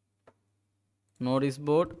 notice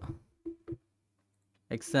board,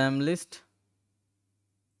 exam list,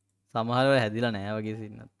 සමහරව හැදිලා නැහැ වගේ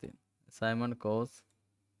සින්නක් තියෙනවා. assignment course.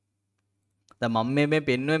 දැන් මම මේ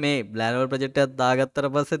පෙන්නුවේ මේ Laravel project එකක් දාගත්තට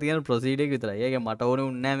පස්සේ තියෙන procedure එක විතරයි. ඒක මට ඕනේ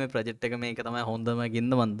උන්නේ නැහැ මේ project එක මේක තමයි හොඳම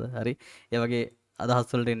ගින්ද මන්ද. හරි. ඒ වගේ අදහස්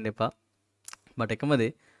වලට එන්න එපා. බට් එකම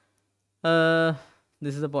දේ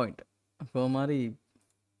this is the point. කොහොම හරි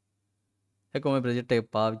කොහොම ප්‍රොජෙක්ට්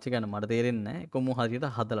එක පාවිච්චි කරන්න මට තේරෙන්නේ නැහැ. කොහොම හරියට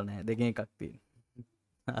හදලා නැහැ. දෙකෙන් එකක් තියෙනවා.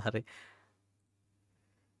 හරි.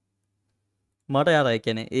 මට යාර ඒ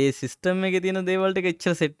කියන්නේ ඒ සිස්ටම් එකේ තියෙන දේවල් ටික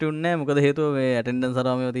එච්චර සෙට් වෙන්නේ නැහැ. මොකද හේතුව මේ ඇටෙන්ඩන්ස්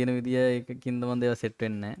අරම මේවා තියෙන විදිය එකකින්ද මන් දේවල් සෙට්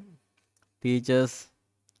වෙන්නේ නැහැ. ටීචර්ස්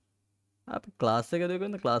අපි ක්ලාස් එක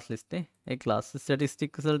දෙකෙන්ද ක්ලාස් ලිස්ට් නේ. ඒ ක්ලාස්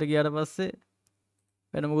ස්ටැටිස්ටික්ස් වලට ගියාට පස්සේ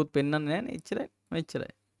වෙන මොකුත් පෙන්වන්නේ නැහැ නේ. එච්චරයි.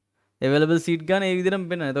 මෙච්චරයි. available seat ගන්න ඒ විදිහටම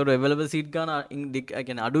පෙන්වනවා. එතකොට available seat ගන්න ඒ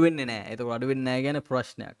කියන්නේ අඩු වෙන්නේ නැහැ. එතකොට අඩු වෙන්නේ නැහැ කියන්නේ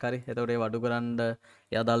ප්‍රශ්නයක්. හරි. එතකොට ඒක අඩු කරන්න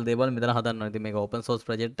යදාල් දේවල් මෙතන හදන්න ඕනේ. ඉතින් මේක open source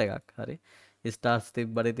project එකක්. හරි. stars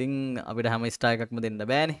තිබ්බට ඉතින් අපිට හැම star එකක්ම දෙන්න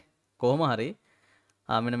බෑනේ. කොහොම හරි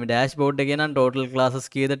මෙන්න මේ dashboard එකේ නම් total classes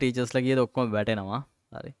කීයද teachers ලා කීයද ඔක්කොම වැටෙනවා.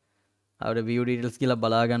 හරි. අපිට view details කියලා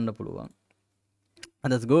බලා ගන්න පුළුවන්.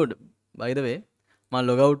 and that's good. by the way මම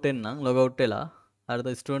log out වෙන්නම්. log out වෙලා අර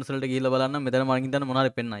ස්ටුඩන්ට්ස් වලට ගිහිල්ලා බලන්න මෙතන මම හිතන්නේ මොනවා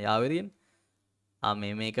හරි පෙන්නන යාවේ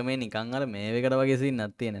තියෙන්නේ. මේක මේ නිකන් අර මේ වෙකට වගේ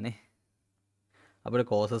සීන්නක් තියෙන නේ. අපිට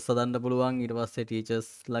කෝසස් හදන්න පුළුවන් ඊට පස්සේ ටීචර්ස්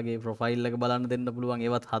ලගේ ප්‍රොෆයිල් එක බලන්න දෙන්න පුළුවන්.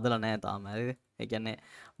 ඒවත් හදලා නැහැ තාම. හරිද? ඒ කියන්නේ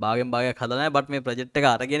භාගෙන් භාගයක් හදලා නැහැ. බට් මේ ප්‍රොජෙක්ට් එක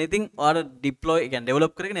අරගෙන ඉතින් ඔයාලට ඩිප්ලොයි ඒ කියන්නේ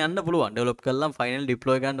ඩෙවලොප් කරගෙන යන්න පුළුවන්. ඩෙවලොප් කළාම ෆයිනල්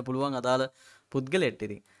ඩිප්ලොයි ගන්න පුළුවන් අදාළ පුද්ගලෙට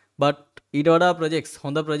ඉතින්. බට් ඊට වඩා ප්‍රොජෙක්ට්ස්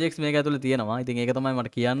හොඳ ප්‍රොජෙක්ට්ස් මේක ඇතුලේ තියෙනවා. ඉතින් ඒක තමයි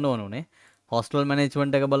මට කියන්න ඕන උනේ. හොස්ටල්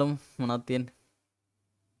මැනේජ්මන්ට් එක බලමු මොනවද තියෙන්නේ.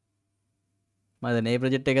 මම දැන් මේ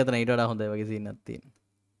ප්‍රොජෙක්ට් එක අතන ඊට වඩා හොඳයි වගේ සීනක් තියෙනවා.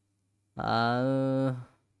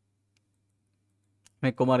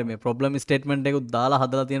 මේ කොමාරි මේ ප්‍රොබ්ලම් ස්ටේට්මන්ට් එකක් දාලා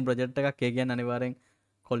හදලා තියෙන ප්‍රොජෙක්ට් එකක්. ඒ කියන්නේ අනිවාර්යෙන්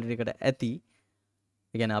ක්වොලිටි එකට ඇති.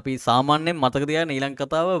 ඒ කියන්නේ අපි සාමාන්‍යයෙන් මතක තියාගන්න ඊළඟ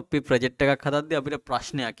කතාව අපි ප්‍රොජෙක්ට් එකක් හදද්දී අපිට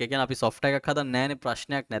ප්‍රශ්නයක්. ඒ කියන්නේ අපි software එකක් හදන්නේ නැහැනේ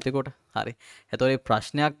ප්‍රශ්නයක් නැතිකොට. හරි. එතකොට මේ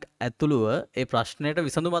ප්‍රශ්නයක් ඇතුළුව ඒ ප්‍රශ්නෙට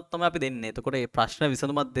විසඳුමක් තමයි අපි දෙන්නේ. එතකොට මේ ප්‍රශ්න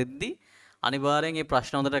විසඳුමක් දෙද්දී අනිවාර්යෙන් මේ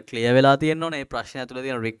ප්‍රශ්න හොඳට ක්ලියර් වෙලා තියෙන්න ඕනේ. මේ ප්‍රශ්න ඇතුළේ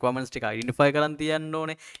තියෙන රික්වයර්මන්ට්ස් ටික අයිඩෙන්ටිෆයි කරන් තියන්න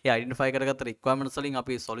ඕනේ. ඒ අයිඩෙන්ටිෆයි කරගත්ත රික්වයර්මන්ට්ස් වලින්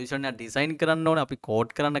අපි සොලියුෂන් එක ඩිසයින් කරන්න ඕනේ. අපි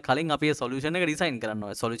කෝඩ් කරන්න කලින් අපි ඒ සොලියුෂන් එක ඩිසයින් කරන්න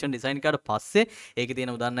ඕනේ. සොලියුෂන් ඩිසයින් කරාට පස්සේ ඒකේ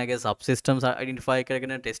තියෙන උදාහරණයක් සබ් සිස්ටම්ස් අයිඩෙන්ටිෆයි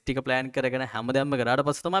කරගෙන ටෙස්ට් ටික ප්ලෑන් කරගෙන හැමදේම කරාට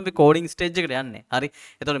පස්සේ තමයි අපි කෝඩින් ස්ටේජ් එකට යන්නේ. හරි.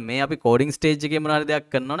 එතකොට මේ අපි කෝඩින් ස්ටේජ් එකේ මොනවා හරි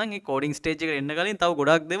දෙයක් කරනවා නම් ඒ කෝඩින් ස්ටේජ් එකට එන්න කලින් තව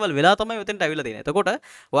ගොඩාක් දේවල් වෙලා තමයි උතෙන්ට අවිලා තියෙන්නේ. එතකොට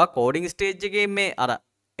ඔයා කෝඩින් ස්ටේජ් එකේ මේ අර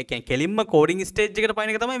කෙලින්ම කෝඩින් ස්ටේජ් එකට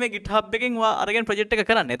පයින් එක තමයි මේ GitHub එකෙන් අරගෙන ප්‍රොජෙක්ට් එක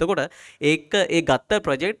කරන්නේ. එතකොට ඒක ඒ ගත්ත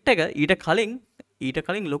ප්‍රොජෙක්ට් එක ඊට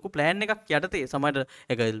කලින් ලොකු ප්ලෑන් එකක් යටතේ සමහරට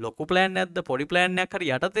ඒක ලොකු ප්ලෑන් එකක්ද පොඩි ප්ලෑන් එකක් හරි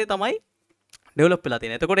යටතේ තමයි ඩෙවලොප් වෙලා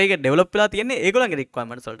තියෙන්නේ. එතකොට ඒක ඩෙවලොප් වෙලා තියෙන්නේ ඒගොල්ලන්ගේ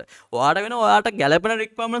රික්වයර්මන්ට්ස් වලට. ඔයාට වෙන ඔයාට ගැළපෙන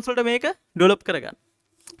රික්වයර්මන්ට්ස් වලට මේක ඩෙවලොප් කරගන්න.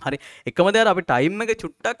 හරි. එකම දේ අපි ටයිම් එක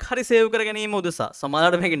චුට්ටක් හරි සේව් කර ගැනීම උදෙසා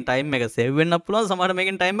සමහරවිට මේකෙන් ටයිම් එක සේව් වෙන්නත් පුළුවන්. සමහරවිට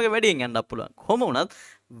මේකෙන් ටයිම් එක වැඩියෙන් යන්නත් පුළුවන්. කොහොම වුණත්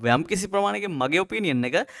යම් කිසි ප්‍රමාණයකින් මගේ ඔපිනියන්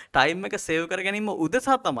එක ටයිම් එක සේව් කර ගැනීම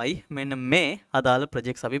උදෙසා තමයි මෙන්න මේ අදාළ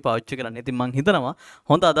ප්‍රොජෙක්ට්ස් අපි පාවිච්චි කරන්නේ. ඉතින් මම හිතනවා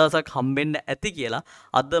හොඳ අදහසක් හම්බෙන්න ඇති කියලා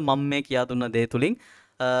අද මම මේ කියා දුන්න දේ තුලින්.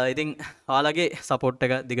 ඉතින් ඔයාලගේ සපෝට්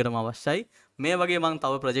එක දිගටම අවශ්‍යයි. මේ වගේ මම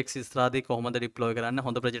තව ප්‍රොජෙක්ට්ස් ඉස්සරහදී කොහොමද ඩිප්ලොයි කරන්න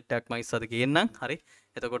හොඳ ප්‍රොජෙක්ට් එකක් මම ඉස්සරහට කියන්නම්. හරි.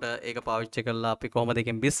 එතකොට ඒක පාවිච්චි කරලා අපි කොහොමද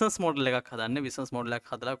එකෙන් බිස්නස් මොඩල් එකක් හදන්නේ, බිස්නස් මොඩල්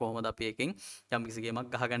එකක් හදලා කොහොමද අපි එකෙන් යම් කිසි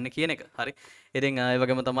ගේමක් ගහගන්න කියන එක. හරි. ඉතින් ඒ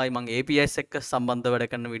වගේම තමයි මම APIs එක්ක සම්බන්ධ වැඩ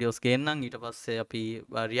කරන වීඩියෝස් ගේන්නම්. ඊට පස්සේ අපි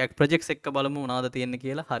React projects එක්ක බලමු මොනවද තියෙන්නේ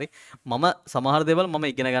කියලා. හරි. මම සමහර දේවල් මම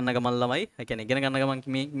ඉගෙන ගන්න ගමන් ළමයි. ඒ කියන්නේ ඉගෙන ගන්න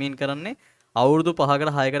ගමන් මීන් කරන්නේ අවුරුදු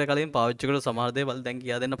 5කට 6කට කලින් පාවිච්චි කරලා සමහර දේවල් දැන්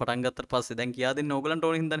කියා දෙන්න පටන් ගත්තට පස්සේ දැන් කියා දෙන්න ඕගලන්ට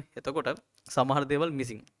ඕන හින්දානේ. එතකොට සමහර දේවල්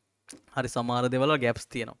මිසින්. හරි සමහර දේවල් වල ගැප්ස්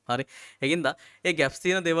තියෙනවා. හරි. ඒකින්ද ඒ ගැප්ස්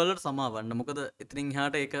තියෙන දේවල් වලට සමාවන්න. මොකද එතනින්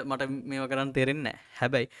එහාට ඒක මට මේව කරන්න තේරෙන්නේ නැහැ.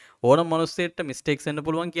 හැබැයි ඕනම මිනිස්සෙට මිස්ටේක්ස් වෙන්න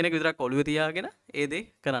පුළුවන් කියන එක විතරක් ඔළුවේ තියාගෙන ඒ දේ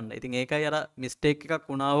කරන්න. ඉතින් ඒකයි අර මිස්ටේක් එකක්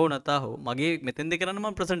වුණා හෝ නැතා හෝ මගේ මෙතෙන්ද කරන්න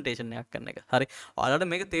මම ප්‍රසන්ටේෂන් එකක් කරන එක. හරි. ඔයාලට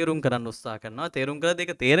මේක තේරුම් කරන්න උත්සාහ කරනවා. තේරුම් කරලා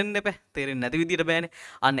ඒක තේරෙන්න එපා. තේරෙන්නේ නැති විදිහට බෑනේ.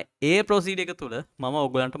 අන්න ඒ ප්‍රොසීඩර් එක තුල මම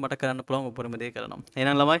ඔයගලන්ට මට කරන්න පුළුවන් උපරිම දේ කරනවා.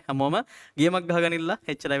 එහෙනම් ළමයි හැමෝම ගියමක් ගහගනින්න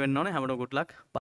එච්චරයි වෙන්න ඕනේ. හැමෝටම good luck.